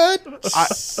Day. But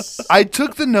I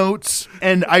took the notes,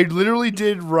 and I literally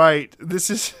did write. This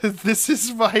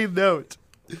is my note.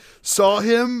 Saw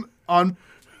him on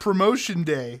Promotion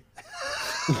Day.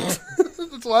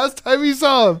 The last time he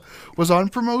saw him was on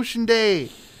Promotion Day.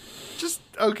 Just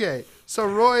okay. So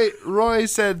Roy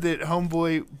said that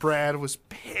homeboy Brad was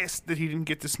pissed that he didn't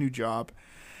get this new job.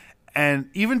 And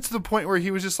even to the point where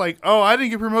he was just like, oh, I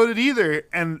didn't get promoted either.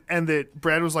 And that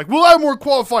Brad was like, well, I'm more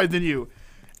qualified than you.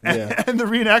 And the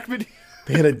reenactment...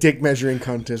 They had a dick measuring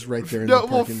contest right there in the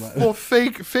parking lot. Well,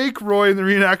 fake Roy in the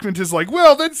reenactment is like,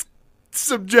 well, that's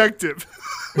subjective.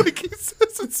 Like, he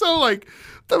says it so like...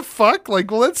 The fuck?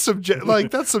 Like, well, that's some well,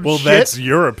 shit. That's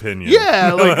your opinion.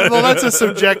 Yeah, like, well, that's a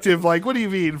subjective. Like, what do you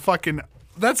mean, fucking?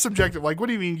 that's subjective. Like, what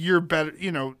do you mean you're better?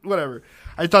 You know, whatever.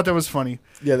 I thought that was funny.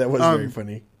 Yeah, that was very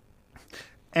funny.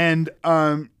 And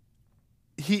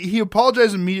he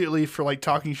apologized immediately for like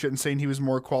talking shit and saying he was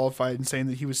more qualified and saying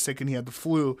that he was sick and he had the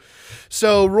flu.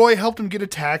 So Roy helped him get a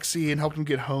taxi and helped him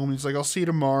get home. He's like, I'll see you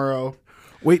tomorrow.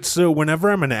 Wait, so whenever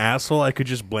I'm an asshole, I could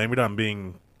just blame it on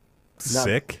being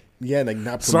sick? Yeah, like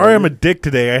not. Sorry, I'm a dick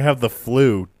today. I have the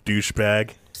flu,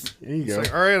 douchebag. There you It's go.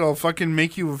 like, all right, I'll fucking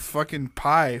make you a fucking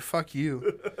pie. Fuck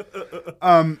you.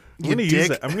 I'm You gonna use dick.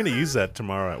 that. I'm gonna use that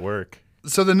tomorrow at work.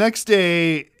 So the next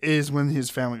day is when his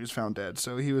family was found dead.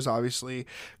 So he was obviously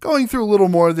going through a little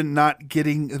more than not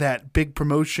getting that big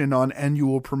promotion on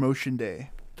annual promotion day.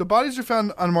 The bodies are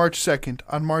found on March 2nd.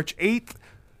 On March 8th,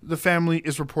 the family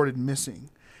is reported missing.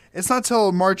 It's not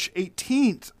till March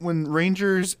 18th when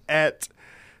rangers at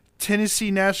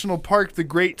Tennessee National Park, the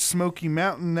Great Smoky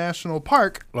Mountain National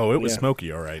Park, Oh, it was Yeah.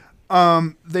 smoky, all right.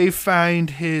 they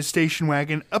find his station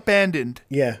wagon abandoned.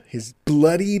 Yeah, his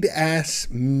bloodied ass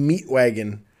meat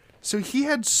wagon. So he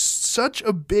had such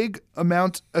a good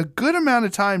amount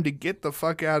of time to get the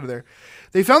fuck out of there.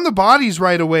 They found the bodies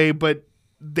right away, but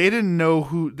they didn't know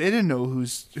who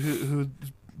whose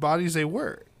bodies they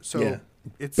were. So Yeah.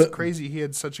 it's But- crazy he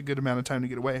had such a good amount of time to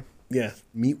get away. Yeah,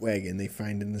 meat wagon they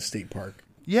find in the state park.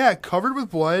 Yeah, covered with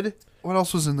blood. What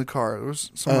else was in the car? There was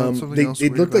something else. It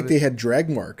weird looked like about they had drag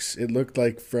marks. It looked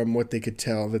like, from what they could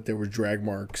tell, that there were drag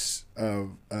marks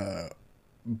of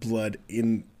blood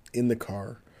in the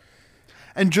car.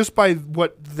 And just by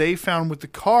what they found with the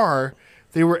car,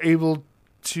 they were able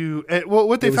to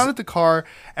what they found at the car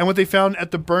and what they found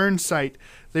at the burn site,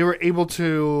 they were able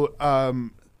to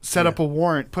put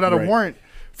out a Right. warrant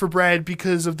for Brad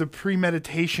because of the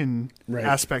premeditation Right.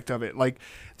 aspect of it. Like,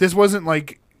 this wasn't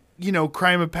like,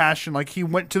 crime of passion. Like, he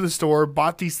went to the store,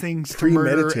 bought these things to murder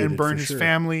Premeditated, and burn for his sure.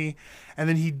 family, and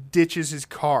then he ditches his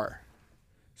car.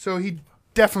 So he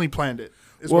definitely planned it.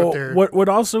 Is Well, what they're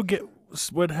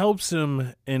what helps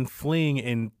him in fleeing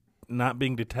and not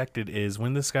being detected is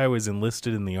when this guy was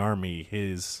enlisted in the army,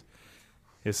 his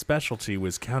specialty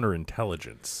was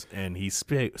counterintelligence, and he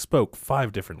spoke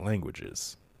 5 different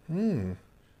languages.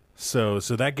 So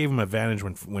that gave him advantage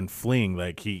when fleeing.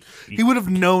 Like he he would have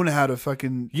known how to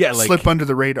fucking Yeah, like- slip under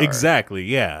the radar. exactly,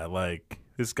 yeah. Like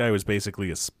this guy was basically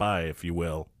a spy, if you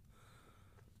will,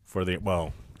 for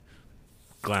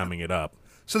glamming it up.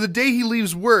 So the day he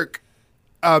leaves work,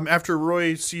 after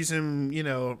Roy sees him,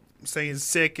 saying he's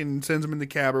sick and sends him in the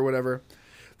cab or whatever,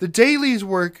 the day he leaves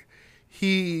work,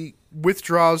 he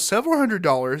withdraws several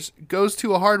 $100s, goes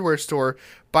to a hardware store,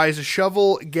 buys a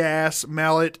shovel, gas,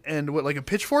 mallet, and a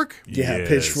pitchfork? Yeah, Yes.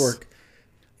 pitchfork.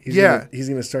 He's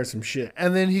gonna start some shit.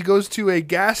 And then he goes to a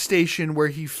gas station where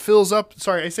he fills up.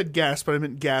 Sorry, I said gas, but I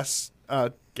meant gas.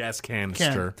 Gas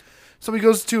canister. So he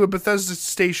goes to a Bethesda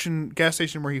gas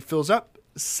station where he fills up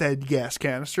said gas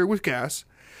canister with gas.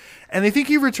 And they think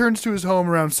he returns to his home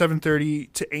around 7:30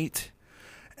 to 8.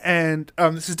 And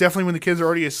this is definitely when the kids are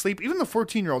already asleep. Even the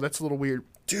 14-year-old, that's a little weird.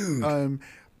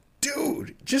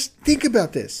 Dude, just think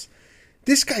about this.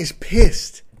 This guy's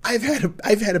pissed. I've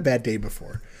had a bad day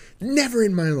before. Never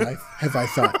in my life have I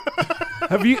thought.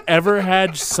 Have you ever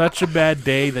had such a bad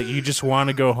day that you just want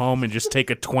to go home and just take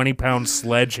a 20-pound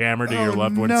sledgehammer to your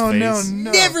loved one's face?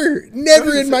 No.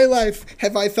 Never in my life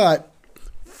have I thought,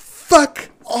 fuck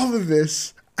all of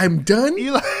this. I'm done.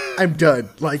 Eli. I'm done.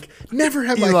 Like, never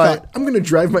have I Eli. thought, I'm going to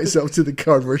drive myself to the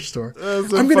hardware store. That's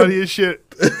the I'm gonna- funniest shit.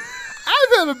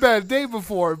 I've had a bad day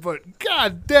before, but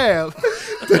god damn.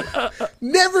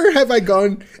 Never have I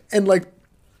gone and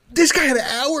this guy had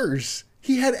hours.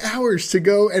 He had hours to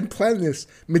go and plan this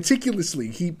meticulously.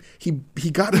 He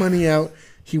got money out.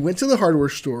 He went to the hardware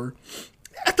store.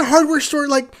 At the hardware store,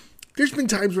 there's been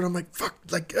times when I'm like, fuck,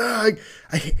 I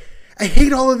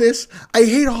hate all of this. I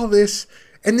hate all this.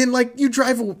 And then you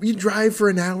drive for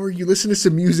an hour, you listen to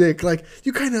some music,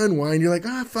 you kind of unwind. You're like,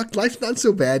 fuck, life's not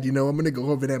so bad. I'm going to go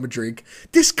home and have a drink.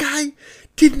 This guy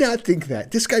did not think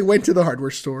that. This guy went to the hardware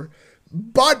store,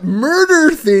 bought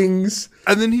murder things.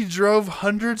 And then he drove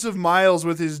hundreds of miles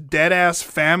with his dead-ass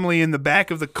family in the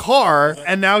back of the car,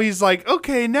 and now he's like,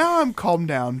 okay, now I'm calmed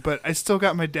down, but I still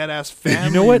got my dead-ass family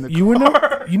You know what? in the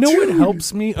car. You know what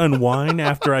helps me unwind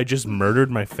after I just murdered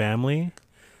my family?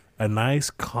 A nice,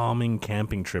 calming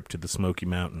camping trip to the Smoky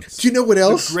Mountains. Do you know what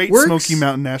else Great works? Smoky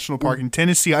Mountain National Park in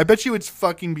Tennessee. I bet you it's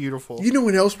fucking beautiful. You know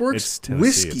what else works? It's Tennessee.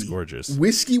 Whiskey. It's gorgeous.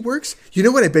 Whiskey works. You know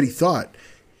what I bet he thought?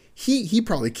 He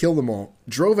probably killed them all.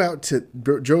 Drove out to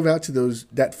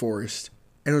that forest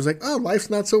and was like, "Oh,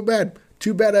 life's not so bad.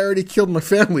 Too bad I already killed my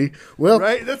family." Well,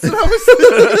 Right? That's what I was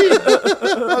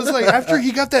thinking. I was like, after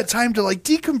he got that time to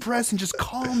decompress and just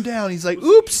calm down, he's like,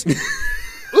 oops.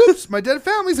 Oops, my dead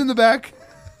family's in the back.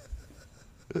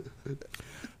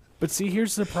 But see,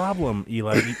 here's the problem,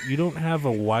 Eli. You don't have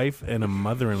a wife and a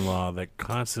mother-in-law that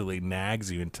constantly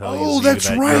nags you and tells you that's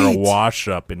that right. you're a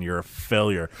wash-up and you're a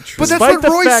failure. But that's what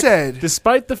Roy said.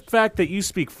 Despite the fact that you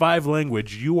speak 5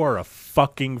 languages, you are a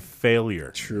fucking failure.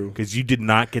 True. Because you did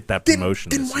not get that promotion.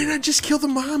 Then this why year. not just kill the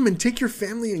mom and take your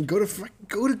family and go take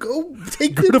Go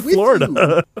them to with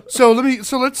Florida. you?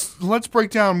 So let's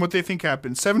break down what they think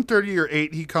happened. 7:30 or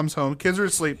 8, he comes home. Kids are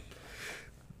asleep.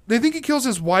 They think he kills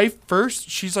his wife first.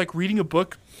 She's like reading a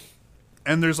book,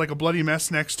 and there's like a bloody mess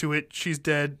next to it. She's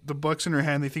dead. The book's in her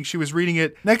hand. They think she was reading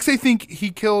it. Next, they think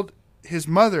he killed his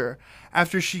mother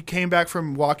after she came back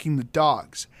from walking the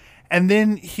dogs. And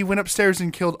then he went upstairs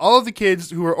and killed all of the kids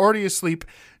who were already asleep.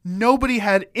 Nobody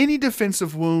had any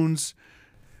defensive wounds.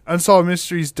 Unsolved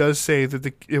Mysteries does say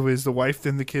that it was the wife,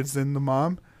 then the kids, then the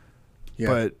mom. Yeah.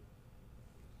 But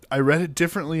I read it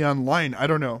differently online. I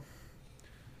don't know.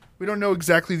 We don't know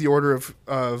exactly the order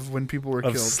of when people were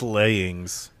Of killed.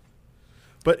 slayings.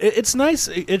 But it's nice.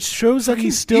 It shows that he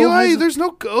still Eli, has there's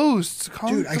no ghosts.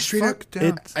 Calm Dude, the fuck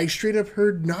down. I straight up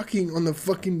heard knocking on the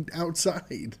fucking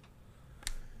outside.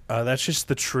 that's just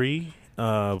the tree.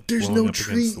 There's blowing no up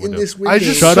tree against the in window. this window. I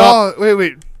just Shut saw.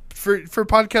 Wait. For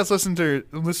podcast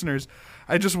listeners,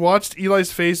 I just watched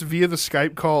Eli's face via the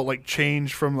Skype call like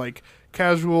change from like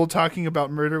casual talking about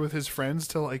murder with his friends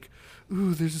to like,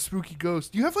 ooh, there's a spooky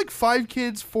ghost. You have like 5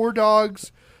 kids, 4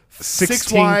 dogs,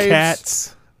 16 wives.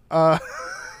 cats. I'm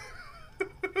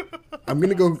going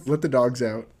to go let the dogs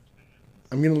out.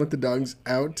 I'm going to let the dogs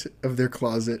out of their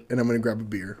closet, and I'm going to grab a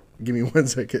beer. Give me 1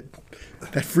 second.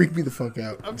 That freaked me the fuck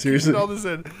out. I'm Seriously. keeping all this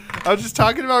in. I was just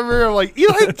talking about murder. I'm like,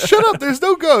 Eli, shut up. There's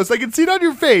no ghost. I can see it on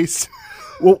your face.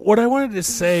 Well, what I wanted to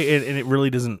say, and it really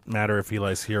doesn't matter if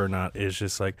Eli's here or not, is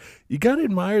just like, you got to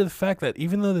admire the fact that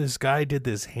even though this guy did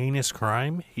this heinous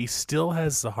crime, he still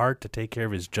has the heart to take care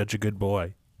of his judge a good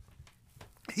boy.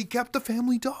 He kept the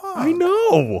family dog. I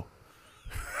know.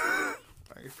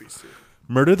 RFPC.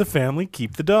 Murder the family,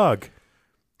 keep the dog.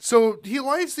 So he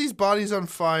lights these bodies on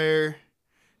fire.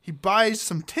 He buys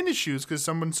some tennis shoes because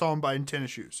someone saw him buying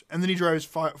tennis shoes. And then he drives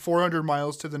 400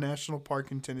 miles to the national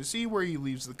park in Tennessee where he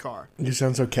leaves the car. You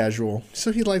sound so casual.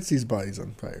 So he lights these bodies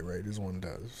on fire, right? As one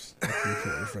does. After you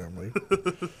kill your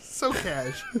family. So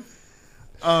cash.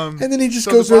 And then he just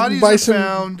So goes the out and bodies buys are some.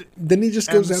 found, Then he just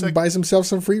and goes the out and buys himself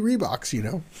some free Reeboks, you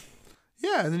know?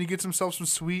 Yeah, and then he gets himself some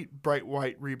sweet, bright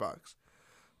white Reeboks.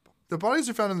 The bodies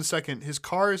are found in the 2nd. His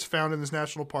car is found in this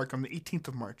national park on the 18th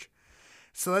of March.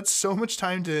 So that's so much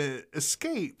time to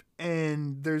escape,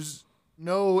 and there's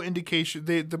no indication.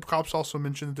 The cops also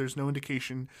mentioned that there's no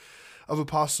indication of a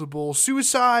possible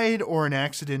suicide or an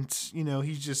accident. You know,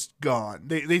 he's just gone.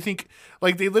 They think,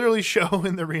 like, they literally show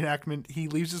in the reenactment, he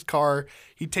leaves his car,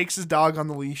 he takes his dog on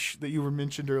the leash that you were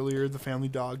mentioned earlier, the family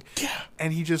dog,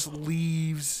 and he just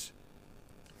leaves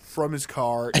from his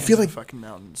car into the fucking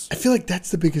mountains. I feel like that's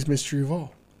the biggest mystery of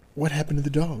all. What happened to the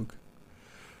dog?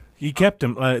 He kept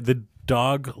him. The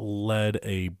dog led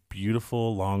a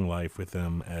beautiful, long life with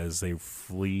him as they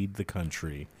fled the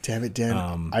country. Damn it,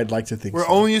 Dan. I'd like to think We're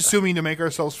so. only assuming to make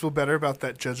ourselves feel better about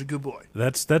that judge a good boy.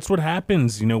 That's what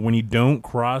happens. You know, when you don't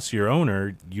cross your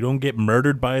owner, you don't get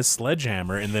murdered by a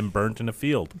sledgehammer and then burnt in a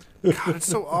field. God, it's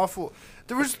so awful.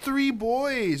 There was 3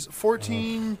 boys,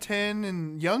 14, 10,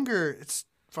 and younger. It's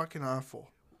fucking awful.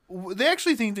 They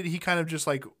actually think that he kind of just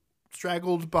like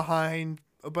straggled behind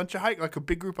a bunch of like a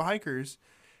big group of hikers,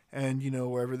 and you know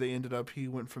wherever they ended up, he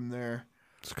went from there.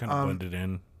 It's kind of blended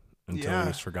in until it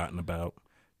was forgotten about.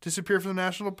 Disappeared from the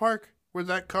national park where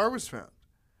that car was found.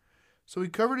 So he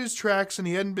covered his tracks, and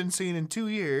he hadn't been seen in 2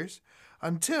 years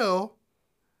until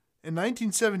in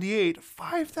 1978,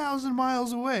 5,000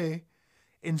 miles away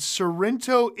in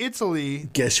Sorrento, Italy.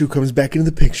 Guess who comes back into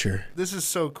the picture? This is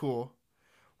so cool.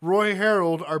 Roy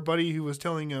Harold, our buddy who was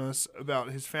telling us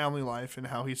about his family life and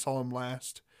how he saw him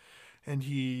last, and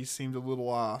he seemed a little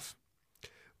off,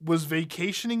 was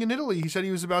vacationing in Italy. He said he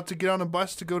was about to get on a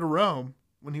bus to go to Rome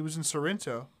when he was in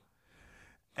Sorrento.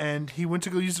 And he went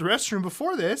to go use the restroom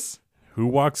before this. Who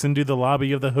walks into the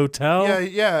lobby of the hotel?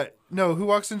 Yeah. No, who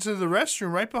walks into the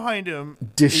restroom right behind him?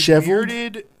 Disheveled? A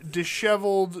bearded,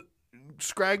 disheveled,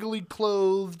 scraggly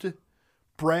clothed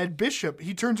Brad Bishop.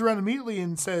 He turns around immediately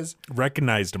and says,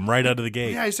 Recognized him right out of the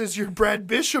gate. yeah, he says, "You're Brad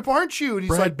Bishop, aren't you?" And he's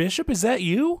Brad like, Bishop, is that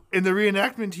you? in the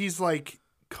reenactment, he's like,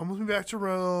 "Come with me back to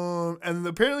Rome." And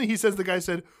apparently he says the guy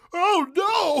said, "Oh,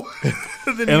 no."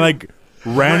 Then And like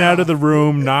ran out of the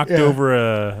room, knocked over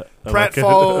a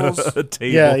pratfalls. a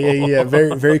table. Yeah.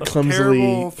 Very, very clumsily.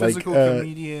 Terrible physical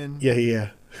comedian. Yeah.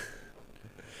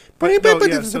 But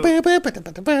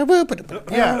no,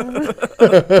 yeah.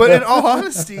 But in all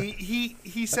honesty,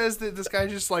 he says that this guy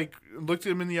just like looked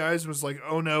at him in the eyes and was like,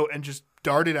 "Oh no," and just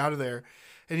darted out of there.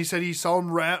 And he said he saw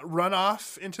him run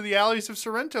off into the alleys of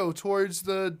Sorrento towards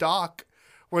the dock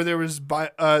where there was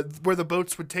where the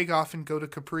boats would take off and go to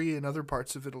Capri and other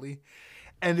parts of Italy.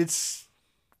 And it's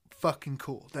fucking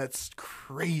cool. That's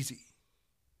crazy.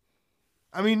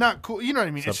 I mean, not cool. You know what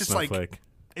I mean? It's just Snowflake. like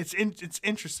it's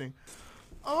interesting.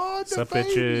 Oh, the Sup,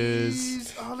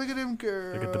 babies. bitches? Oh, look at them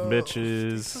girls. Look at the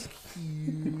bitches. So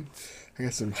cute. I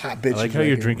got some hot bitches. I like how right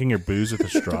you're here. drinking your booze with a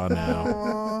straw now.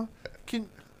 Aw.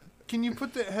 Can you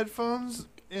put the headphones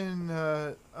in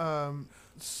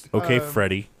Okay,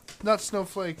 Freddie. not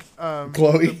Snowflake,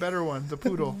 Chloe? the better one, the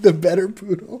poodle. The better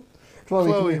poodle.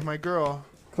 Chloe, come Chloe, here. my girl.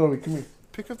 Chloe, come here.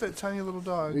 Pick up that tiny little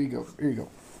dog. There you go. Here you go.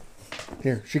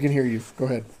 Here, she can hear you. Go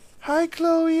ahead. Hi,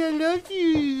 Chloe. I love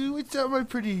you. What's up, my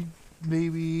pretty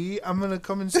baby? I'm gonna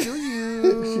come and steal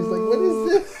you. She's like, what is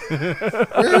this?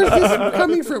 Where is this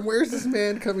coming from? Where is this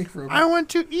man coming from? I want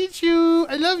to eat you.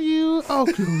 I love you. Oh,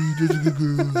 Chloe, this is the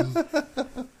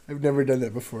girl. I've never done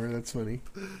that before. That's funny.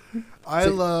 I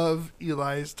love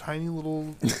Eli's tiny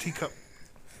little teacup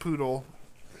poodle.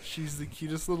 She's the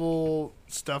cutest little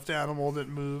stuffed animal that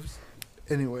moves.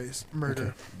 Anyways, murder.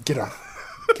 Okay. Get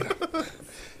off. Get off.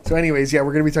 So anyways, yeah,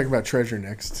 we're going to be talking about Treasure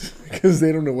next. Because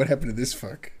they don't know what happened to this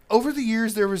fuck. Over the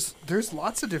years, there's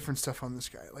lots of different stuff on this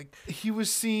guy. Like, he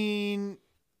was seen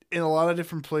in a lot of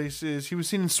different places. He was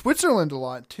seen in Switzerland a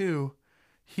lot, too.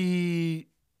 He,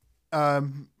 a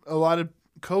lot of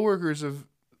coworkers have,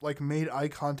 like, made eye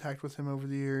contact with him over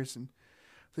the years, and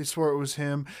they swore it was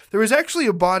him. There was actually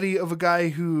a body of a guy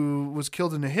who was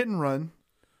killed in a hit and run,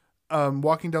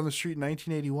 walking down the street in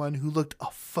 1981, who looked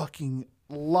a fucking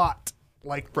lot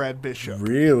like Brad Bishop.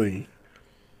 Really?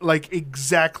 Like,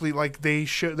 exactly like they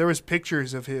showed. There was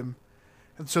pictures of him,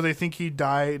 and so they think he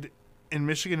died in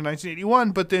Michigan in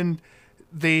 1981. But then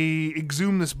they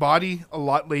exhumed this body a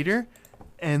lot later,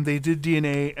 and they did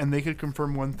DNA, and they could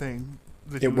confirm one thing: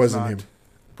 that It wasn't him.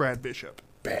 Brad Bishop.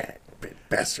 Bad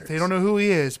bastards. They don't know who he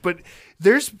is, but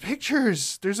there's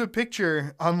pictures. There's a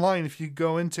picture online if you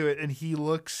go into it, and he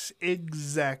looks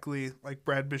exactly like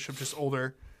Brad Bishop, just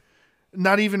older.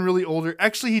 Not even really older.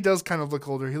 Actually, he does kind of look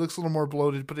older. He looks a little more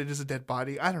bloated, but it is a dead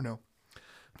body. I don't know.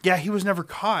 Yeah, he was never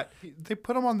caught. They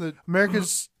put him on the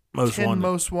America's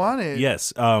Most Wanted.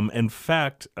 Yes. In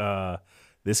fact,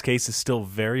 this case is still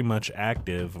very much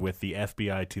active with the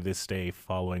FBI to this day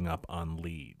following up on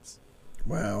leads.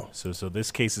 Wow. So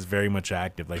this case is very much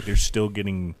active. Like, they're still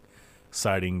getting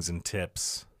sightings and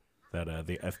tips that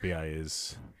the FBI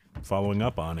is following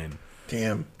up on and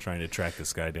Damn. trying to track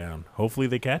this guy down. Hopefully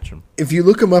they catch him. If you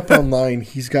look him up online,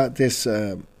 he's got this,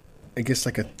 I guess,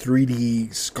 like a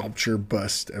 3D sculpture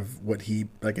bust of what he,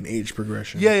 like an age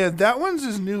progression. Yeah. That one's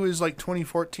as new as like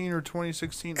 2014 or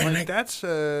 2016. And Like, that's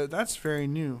very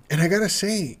new. And I gotta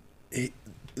say,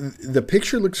 the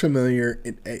picture looks familiar.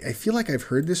 I feel like I've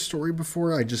heard this story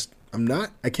before. I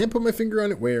can't put my finger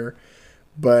on it where,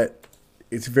 but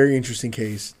it's a very interesting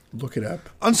case. Look it up.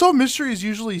 Unsolved Mysteries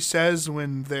usually says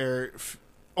when they're,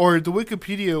 or the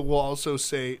Wikipedia will also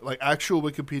say, like actual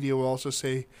Wikipedia will also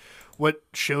say what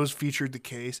shows featured the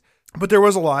case. But there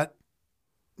was a lot.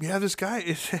 Yeah, this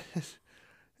guy,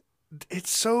 it's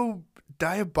so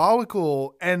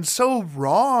diabolical and so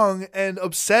wrong and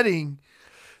upsetting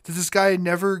that this guy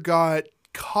never got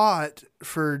caught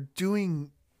for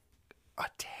doing a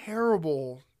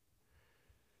terrible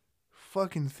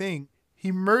fucking thing.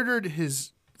 He murdered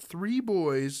his 3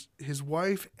 boys, his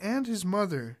wife, and his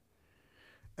mother.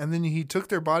 And then he took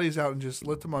their bodies out and just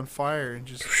lit them on fire and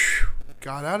just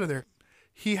got out of there.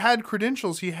 He had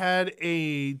credentials. He had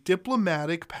a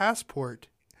diplomatic passport.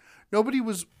 Nobody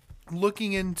was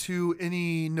looking into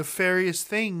any nefarious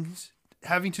things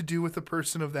having to do with a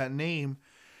person of that name.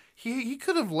 He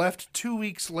could have left 2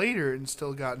 weeks later and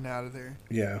still gotten out of there.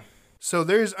 Yeah. So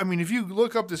if you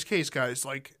look up this case, guys,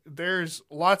 like there's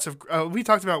lots of, we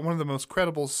talked about one of the most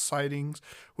credible sightings,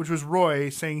 which was Roy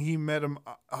saying he met him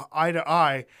eye to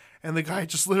eye. And the guy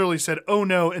just literally said, "Oh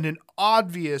no," in an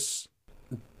obvious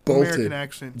American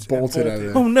accent. Bolted out of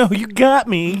there. Oh no, you got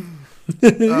me.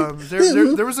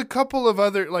 There was a couple of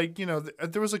other,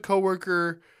 there was a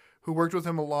coworker who worked with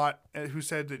him a lot who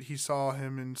said that he saw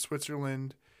him in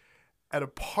Switzerland at a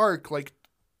park like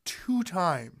 2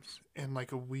 times in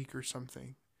like a week or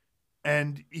something.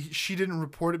 And she didn't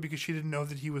report it because she didn't know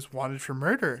that he was wanted for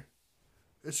murder.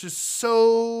 It's just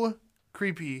so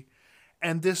creepy.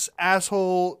 And this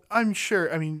asshole, I'm sure,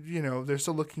 they're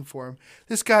still looking for him.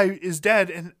 This guy is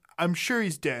dead, and I'm sure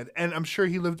he's dead. And I'm sure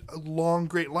he lived a long,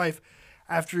 great life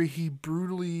after he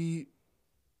brutally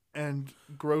and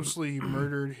grossly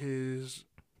murdered his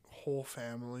whole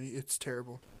family. It's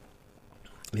terrible.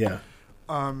 Yeah.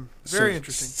 Very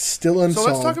interesting. Still unsolved.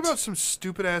 So let's talk about some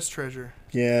stupid ass treasure.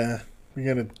 Yeah, we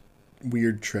got a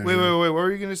weird treasure. Wait. What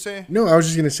were you gonna say? No, I was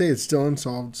just gonna say it's still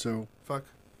unsolved. So Fuck.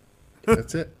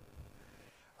 that's it.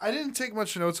 I didn't take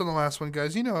much notes on the last one,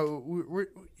 guys. You know,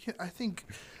 I think,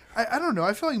 I don't know.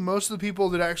 I feel like most of the people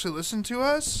that actually listen to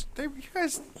us, you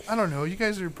guys, I don't know. You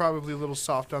guys are probably a little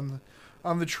soft on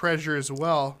the treasure as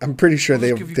well. I'm pretty sure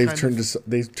We'll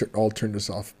they've all turned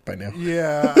us off by now.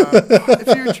 Yeah.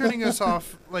 If you're turning us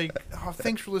off,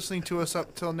 thanks for listening to us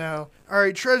up till now. All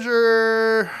right,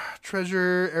 treasure,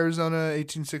 Arizona,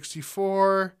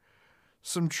 1864.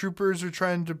 Some troopers are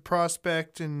trying to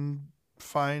prospect and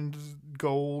find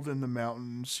gold in the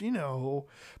mountains. You know,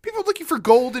 people looking for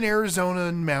gold in Arizona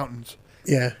and mountains.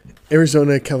 Yeah,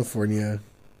 Arizona, California.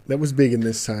 That was big in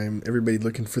this time. Everybody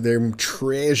looking for their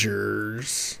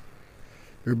treasures.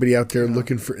 Everybody out there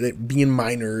looking for being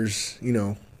miners, you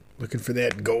know, looking for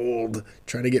that gold,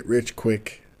 trying to get rich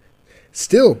quick.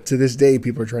 Still, to this day,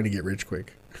 people are trying to get rich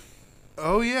quick.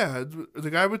 Oh, yeah. The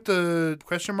guy with the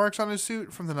question marks on his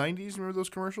suit from the 90s. Remember those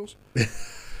commercials?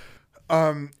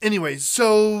 Anyways,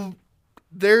 so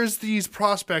there's these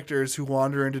prospectors who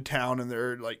wander into town and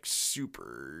they're like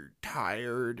super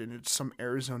tired and it's some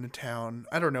Arizona town.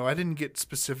 I don't know. I didn't get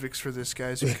specifics for this,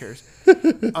 guys. Who cares?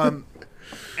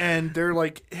 And they're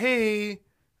like, hey,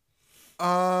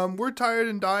 we're tired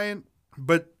and dying,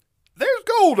 but there's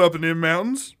gold up in them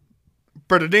mountains.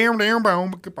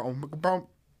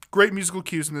 Great musical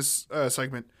cues in this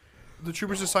segment. The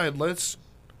troopers decide, let's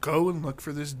go and look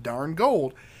for this darn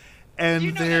gold.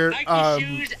 And they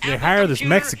hire this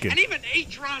Mexican. And even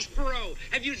H. Ross Perot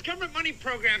have used government money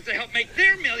programs to help make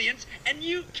their millions, and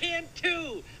you can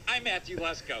too. I'm Matthew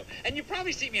Lesko, and you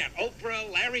probably see me on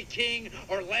Oprah, Larry King,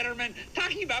 or Letterman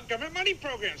talking about government money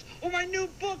programs. Well, my new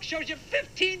book shows you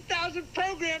 15,000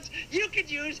 programs you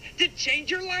could use to change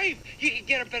your life. You can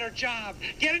get a better job,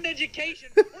 get an education,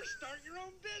 or start your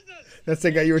own business. That's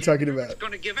the guy you were talking about. It's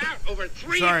going to give out over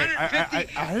 $350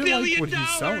 I billion. like what he's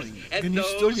selling. And Can you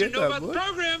those still get who know that about book? the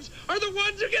programs are the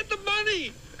ones who get the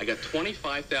money. I got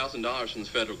 $25,000 from the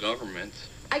federal government.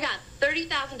 I got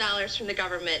 $30,000 from the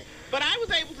government. But I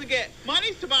was able to get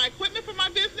monies to buy equipment for my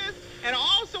business and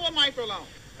also a microloan.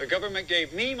 The government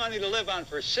gave me money to live on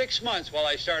for 6 months while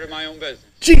I started my own business.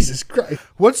 Jesus Christ.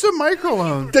 What's a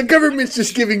microloan? The government's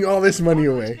just giving all this money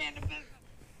away.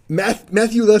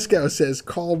 Matthew Leskow says,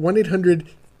 call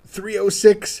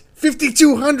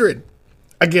 1-800-306-5200.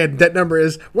 Again, that number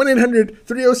is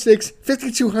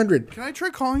 1-800-306-5200. Can I try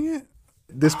calling it?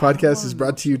 This podcast is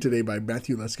brought to you today by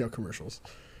Matthew Leskow Commercials.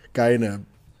 Guy in a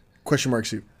question mark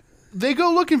suit. They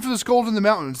go looking for this gold in the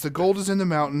mountains. The gold is in the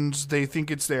mountains. They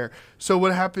think it's there. So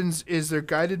what happens is they're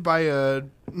guided by a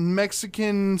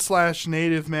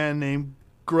Mexican/native man named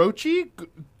Gucci,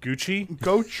 whatever.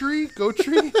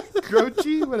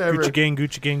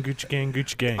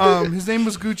 Gucci gang. His name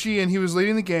was Gucci, and he was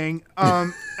leading the gang.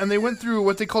 And they went through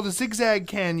what they called a zigzag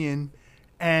canyon,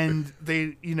 and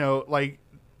they,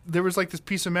 there was like this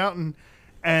piece of mountain,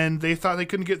 and they thought they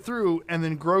couldn't get through, and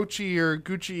then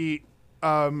Gucci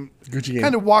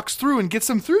kind of walks through and gets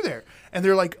them through there, and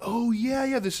they're like, "Oh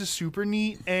yeah, this is super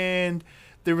neat." And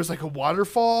there was like a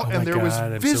waterfall, and there was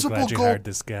visible I'm so glad you gold. hired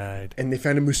this guide. And they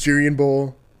found a Musterian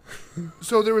bowl.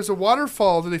 So there was a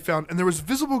waterfall that they found, and there was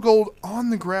visible gold on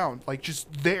the ground, like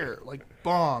just there, like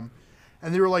bomb.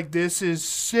 And they were like, "This is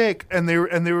sick." And they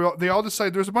all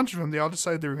decided, there was a bunch of them. They all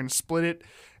decided they were going to split it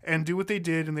and do what they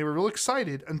did, and they were real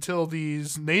excited until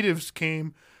these natives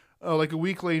came, like a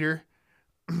week later,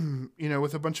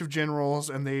 with a bunch of generals,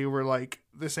 and they were like,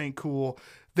 "This ain't cool."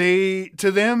 To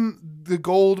them, the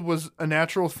gold was a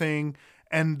natural thing,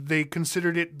 and they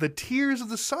considered it the tears of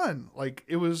the sun. Like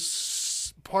it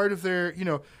was part of their,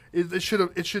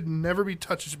 it should never be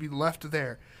touched. It should be left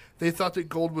there. They thought that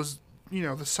gold was,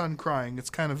 the sun crying. It's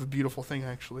kind of a beautiful thing,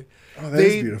 actually. Oh, that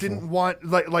is beautiful. Didn't want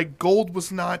like gold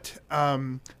was not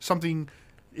something.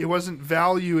 It wasn't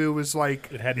value. It was like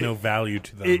it had no value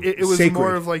to them. It was sacred.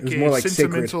 more of like more like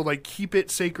sentimental, sacred. like keep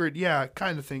it sacred,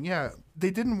 kind of thing. Yeah,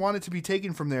 they didn't want it to be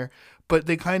taken from there, but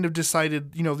they kind of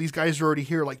decided, these guys are already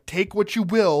here. Like, take what you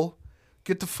will,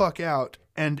 get the fuck out.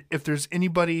 And if there's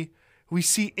anybody, we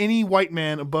see any white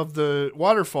man above the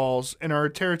waterfalls in our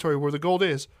territory where the gold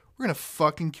is, we're gonna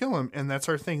fucking kill him. And that's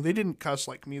our thing. They didn't cuss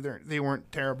like me. They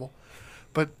weren't terrible.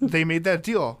 But they made that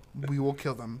deal. We will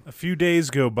kill them. A few days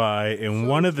go by, and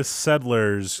one of the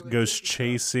settlers goes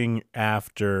chasing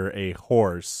after a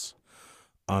horse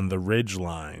on the ridge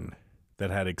line that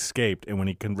had escaped. And when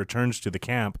he returns to the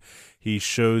camp, he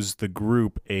shows the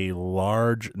group a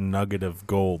large nugget of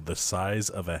gold the size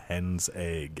of a hen's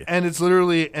egg. And it's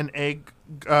literally an egg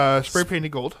spray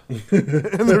painted gold in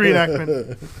the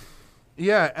reenactment.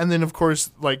 Yeah, and then, of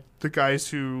course, like, the guys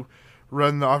who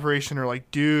run the operation are like,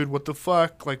 dude, what the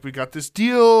fuck? Like, we got this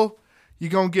deal. You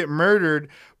gonna get murdered.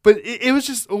 But it was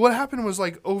just, what happened was,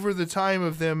 like, over the time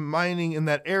of them mining in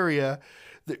that area,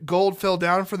 the gold fell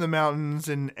down from the mountains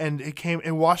and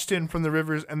it washed in from the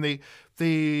rivers, and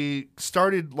they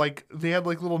started, like, they had,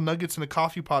 like, little nuggets in a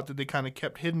coffee pot that they kind of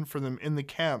kept hidden for them in the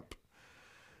camp.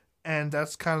 And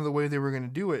that's kind of the way they were going to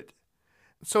do it.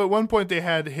 So at one point they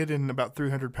had hidden about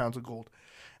 300 pounds of gold.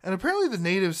 And apparently the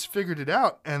natives figured it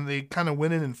out, and they kind of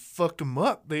went in and fucked them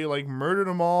up. They, like, murdered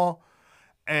them all.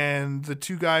 And the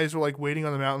two guys were, like, waiting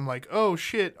on the mountain like, oh,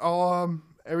 shit,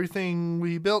 everything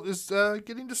we built is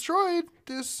getting destroyed.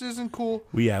 This isn't cool.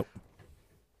 We out.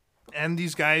 And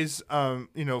these guys,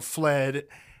 fled.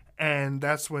 And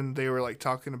that's when they were, like,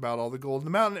 talking about all the gold in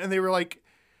the mountain. And they were, like,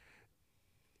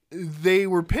 they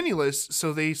were penniless,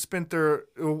 so they spent at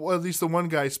least the one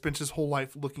guy spent his whole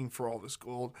life looking for all this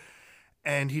gold.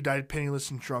 And he died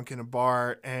penniless and drunk in a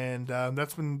bar. And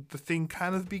that's when the thing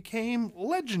kind of became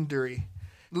legendary.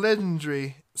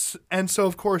 And so,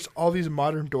 of course, all these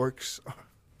modern dorks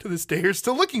to this day are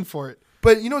still looking for it.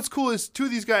 But you know what's cool is two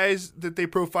of these guys that they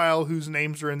profile, whose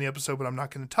names are in the episode, but I'm not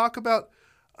going to talk about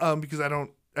because I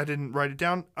didn't write it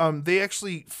down. They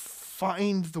actually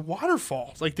find the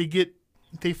waterfall. Like,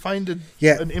 they find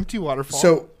an empty waterfall.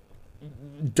 So,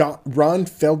 Ron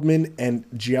Feldman and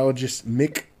geologist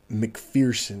Mick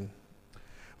McPherson.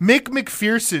 Mick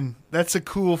McPherson. That's a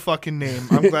cool fucking name.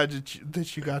 I'm glad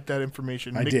that you got that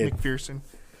information. I Mick did. McPherson.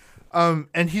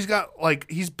 And he's got, like,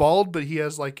 he's bald, but he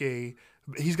has, like,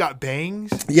 he's got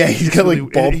bangs. Yeah, he's got,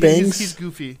 like, bald bangs. He's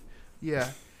goofy. Yeah.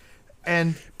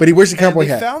 But he wears a cowboy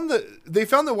hat. They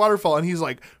found the waterfall, and he's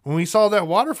like, when we saw that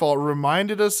waterfall, it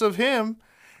reminded us of him.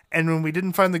 And when we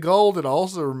didn't find the gold, it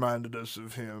also reminded us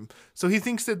of him. So he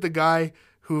thinks that the guy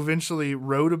who eventually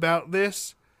wrote about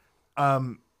this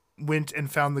went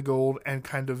and found the gold and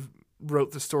kind of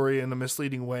wrote the story in a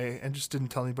misleading way and just didn't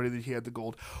tell anybody that he had the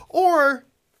gold. Or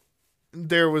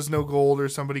there was no gold, or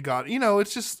somebody got,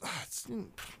 it's just...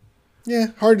 yeah,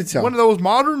 hard to tell. One of those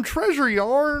modern treasure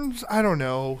yarns. I don't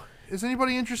know. Is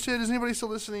anybody interested? Is anybody still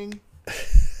listening?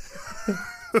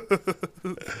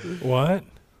 What?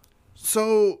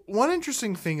 So, one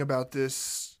interesting thing about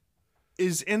this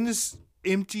is in this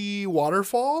empty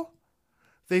waterfall,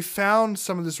 they found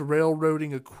some of this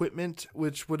railroading equipment,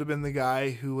 which would have been the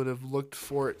guy who would have looked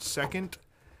for it second.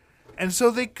 And so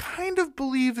they kind of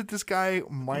believe that this guy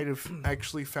might have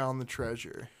actually found the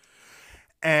treasure.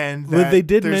 And that they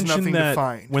did there's mention nothing that to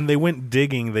find. when they went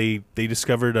digging, they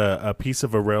discovered a piece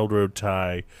of a railroad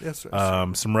tie, Yes,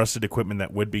 sir. some rusted equipment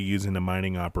that would be used in a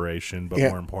mining operation, but Yeah.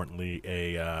 more importantly,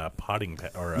 a potting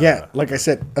Yeah, like I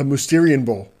said, a Mousterian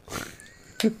bowl.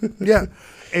 Yeah.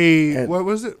 What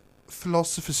was it?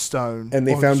 Philosopher's Stone. And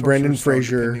they Or found Sorcerer's Brendan Stone,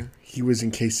 Fraser. depending. He was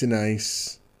encased in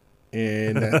ice.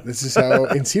 And this is how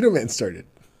Encino Man started.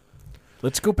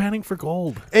 Let's go panning for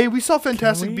gold. Hey, we saw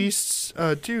Fantastic we? Beasts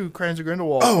too, Crimes of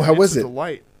Grindelwald. Oh, how It's was a it?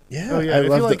 delight. Yeah, Oh, yeah. I If you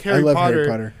love like Harry Harry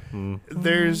Potter.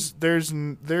 There's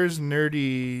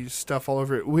nerdy stuff all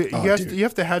over it. Dude. You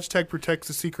have to hashtag protect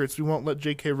the secrets. We won't let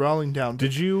J.K. Rowling down.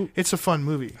 Did you? It's a fun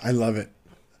movie. I love it.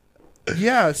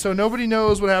 Yeah, so nobody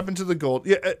knows what happened to the gold.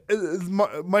 Yeah,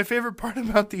 my favorite part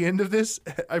about the end of this,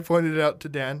 I pointed it out to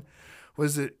Dan,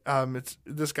 was that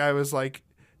this guy was like,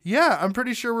 "Yeah, I'm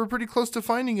pretty sure we're pretty close to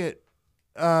finding it."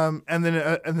 And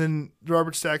then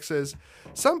Robert Stack says,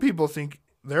 "Some people think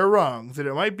they're wrong, that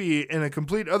it might be in a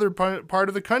complete other part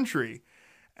of the country."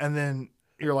 And then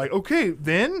you're like, "Okay,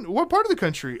 then what part of the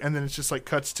country?" And then it's just like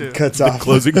cuts off.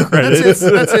 Closing credits.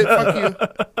 That's it. Fuck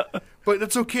you. But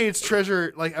it's okay. It's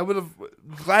treasure. Like, I would have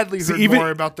gladly heard more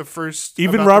about the first.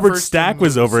 Even about Robert the first Stack and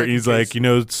was the over it. second He's case.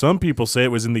 like, some people say it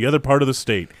was in the other part of the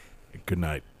state. Good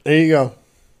night. There you go.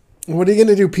 What are you going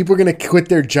to do? People are going to quit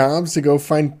their jobs to go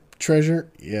find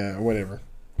treasure? Yeah, whatever.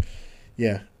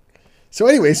 Yeah. So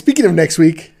anyway, speaking of next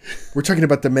week, we're talking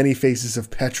about the many faces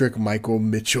of Patrick Michael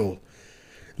Mitchell.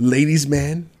 Ladies'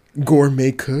 man,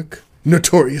 gourmet cook,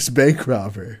 notorious bank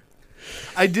robber.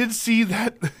 I did see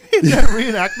that in that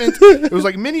reenactment. It was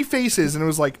like many faces, and it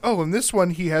was like, oh, in this one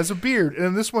he has a beard, and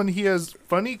in this one he has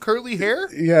funny curly hair.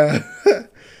 Yeah.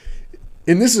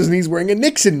 In this one, he's wearing a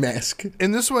Nixon mask.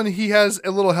 In this one, he has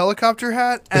a little helicopter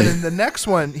hat, and in the next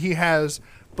one, he has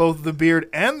both the beard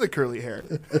and the curly hair.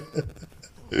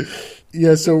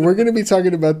 Yeah, so we're going to be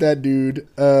talking about that dude.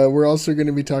 We're also going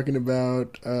to be talking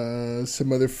about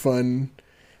some other fun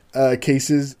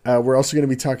cases. We're also going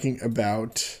to be talking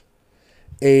about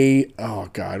I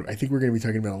think we're going to be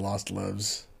talking about Lost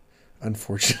Loves,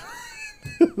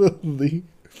 unfortunately.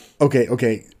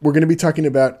 Okay. We're going to be talking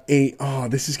about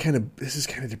this is kind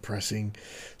of depressing.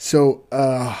 So,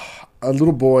 a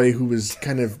little boy who was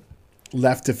kind of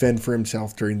left to fend for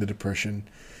himself during the Depression.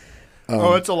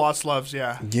 It's a Lost Loves,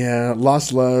 yeah. Yeah,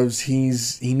 Lost Loves.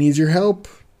 He needs your help,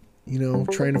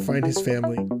 trying to find his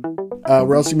family.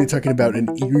 We're also going to be talking about an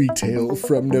eerie tale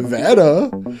from Nevada.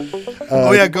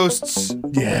 Ghosts.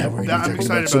 Yeah, we're going to be talking about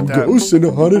excited some about that. ghosts in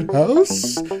a haunted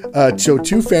house. So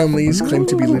two families claim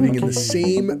to be living in the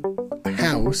same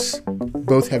house.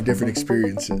 Both have different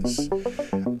experiences. So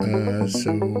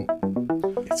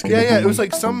it's gonna It was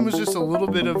like some was just a little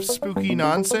bit of spooky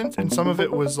nonsense, and some of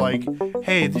it was like,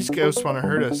 hey, these ghosts want to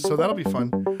hurt us, so that'll be fun.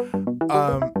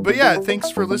 But yeah,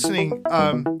 thanks for listening.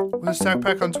 With a Stack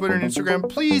Pack on Twitter and Instagram.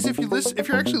 Please, if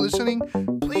you're actually listening,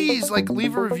 please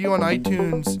leave a review on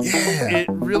iTunes. Yeah. It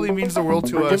really means the world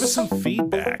to us. Give us some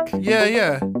feedback.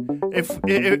 Yeah.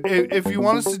 If you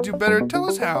want us to do better, tell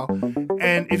us how.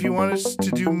 And if you want us to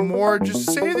do more,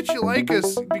 just say that you like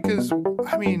us, because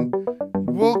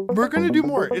we're gonna do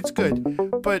more. It's good.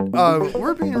 But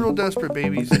we're being real desperate,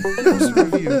 babies. Give us a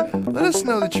review. Let us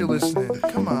know that you're listening.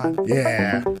 Come on.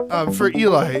 Yeah. For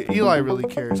Eli really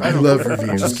cares. I love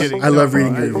reviews. Just kidding. I love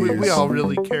reading reviews. We all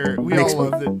really care. We Makes all me-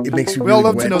 love it. it makes me We all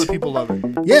really love to know wet. that people love it.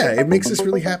 Yeah, it makes us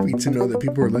really happy to know that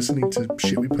people are listening to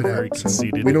shit we put Very out. So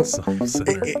conceited we and don't.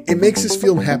 self-centered. It makes us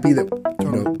feel happy that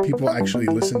people actually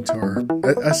listen to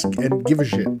us and give a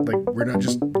shit. Like, we're not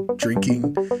just drinking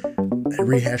and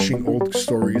rehashing old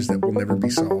stories that will never be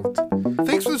solved.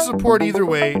 Thanks for the support either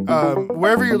way.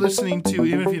 Wherever you're listening to,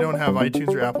 even if you don't have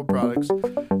iTunes or Apple products,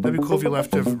 that'd be cool if you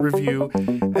left a review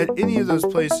at any of those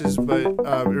places, but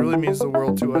it really means the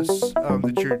world to us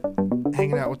that you're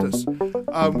hanging out with us.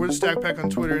 We're the Stack Pack on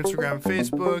Twitter, Instagram,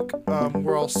 Facebook.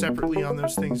 We're all separately on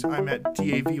those things. I'm at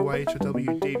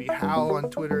DAVYHOW, Davey Howell on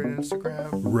Twitter and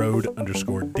Instagram.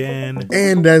 Road_Den.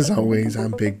 And as always,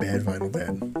 I'm Big Bad Vinyl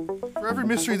Dad. For every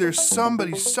mystery, there's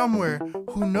somebody somewhere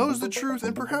who knows the truth,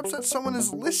 and perhaps that someone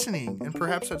is listening, and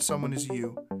perhaps that someone is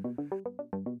you.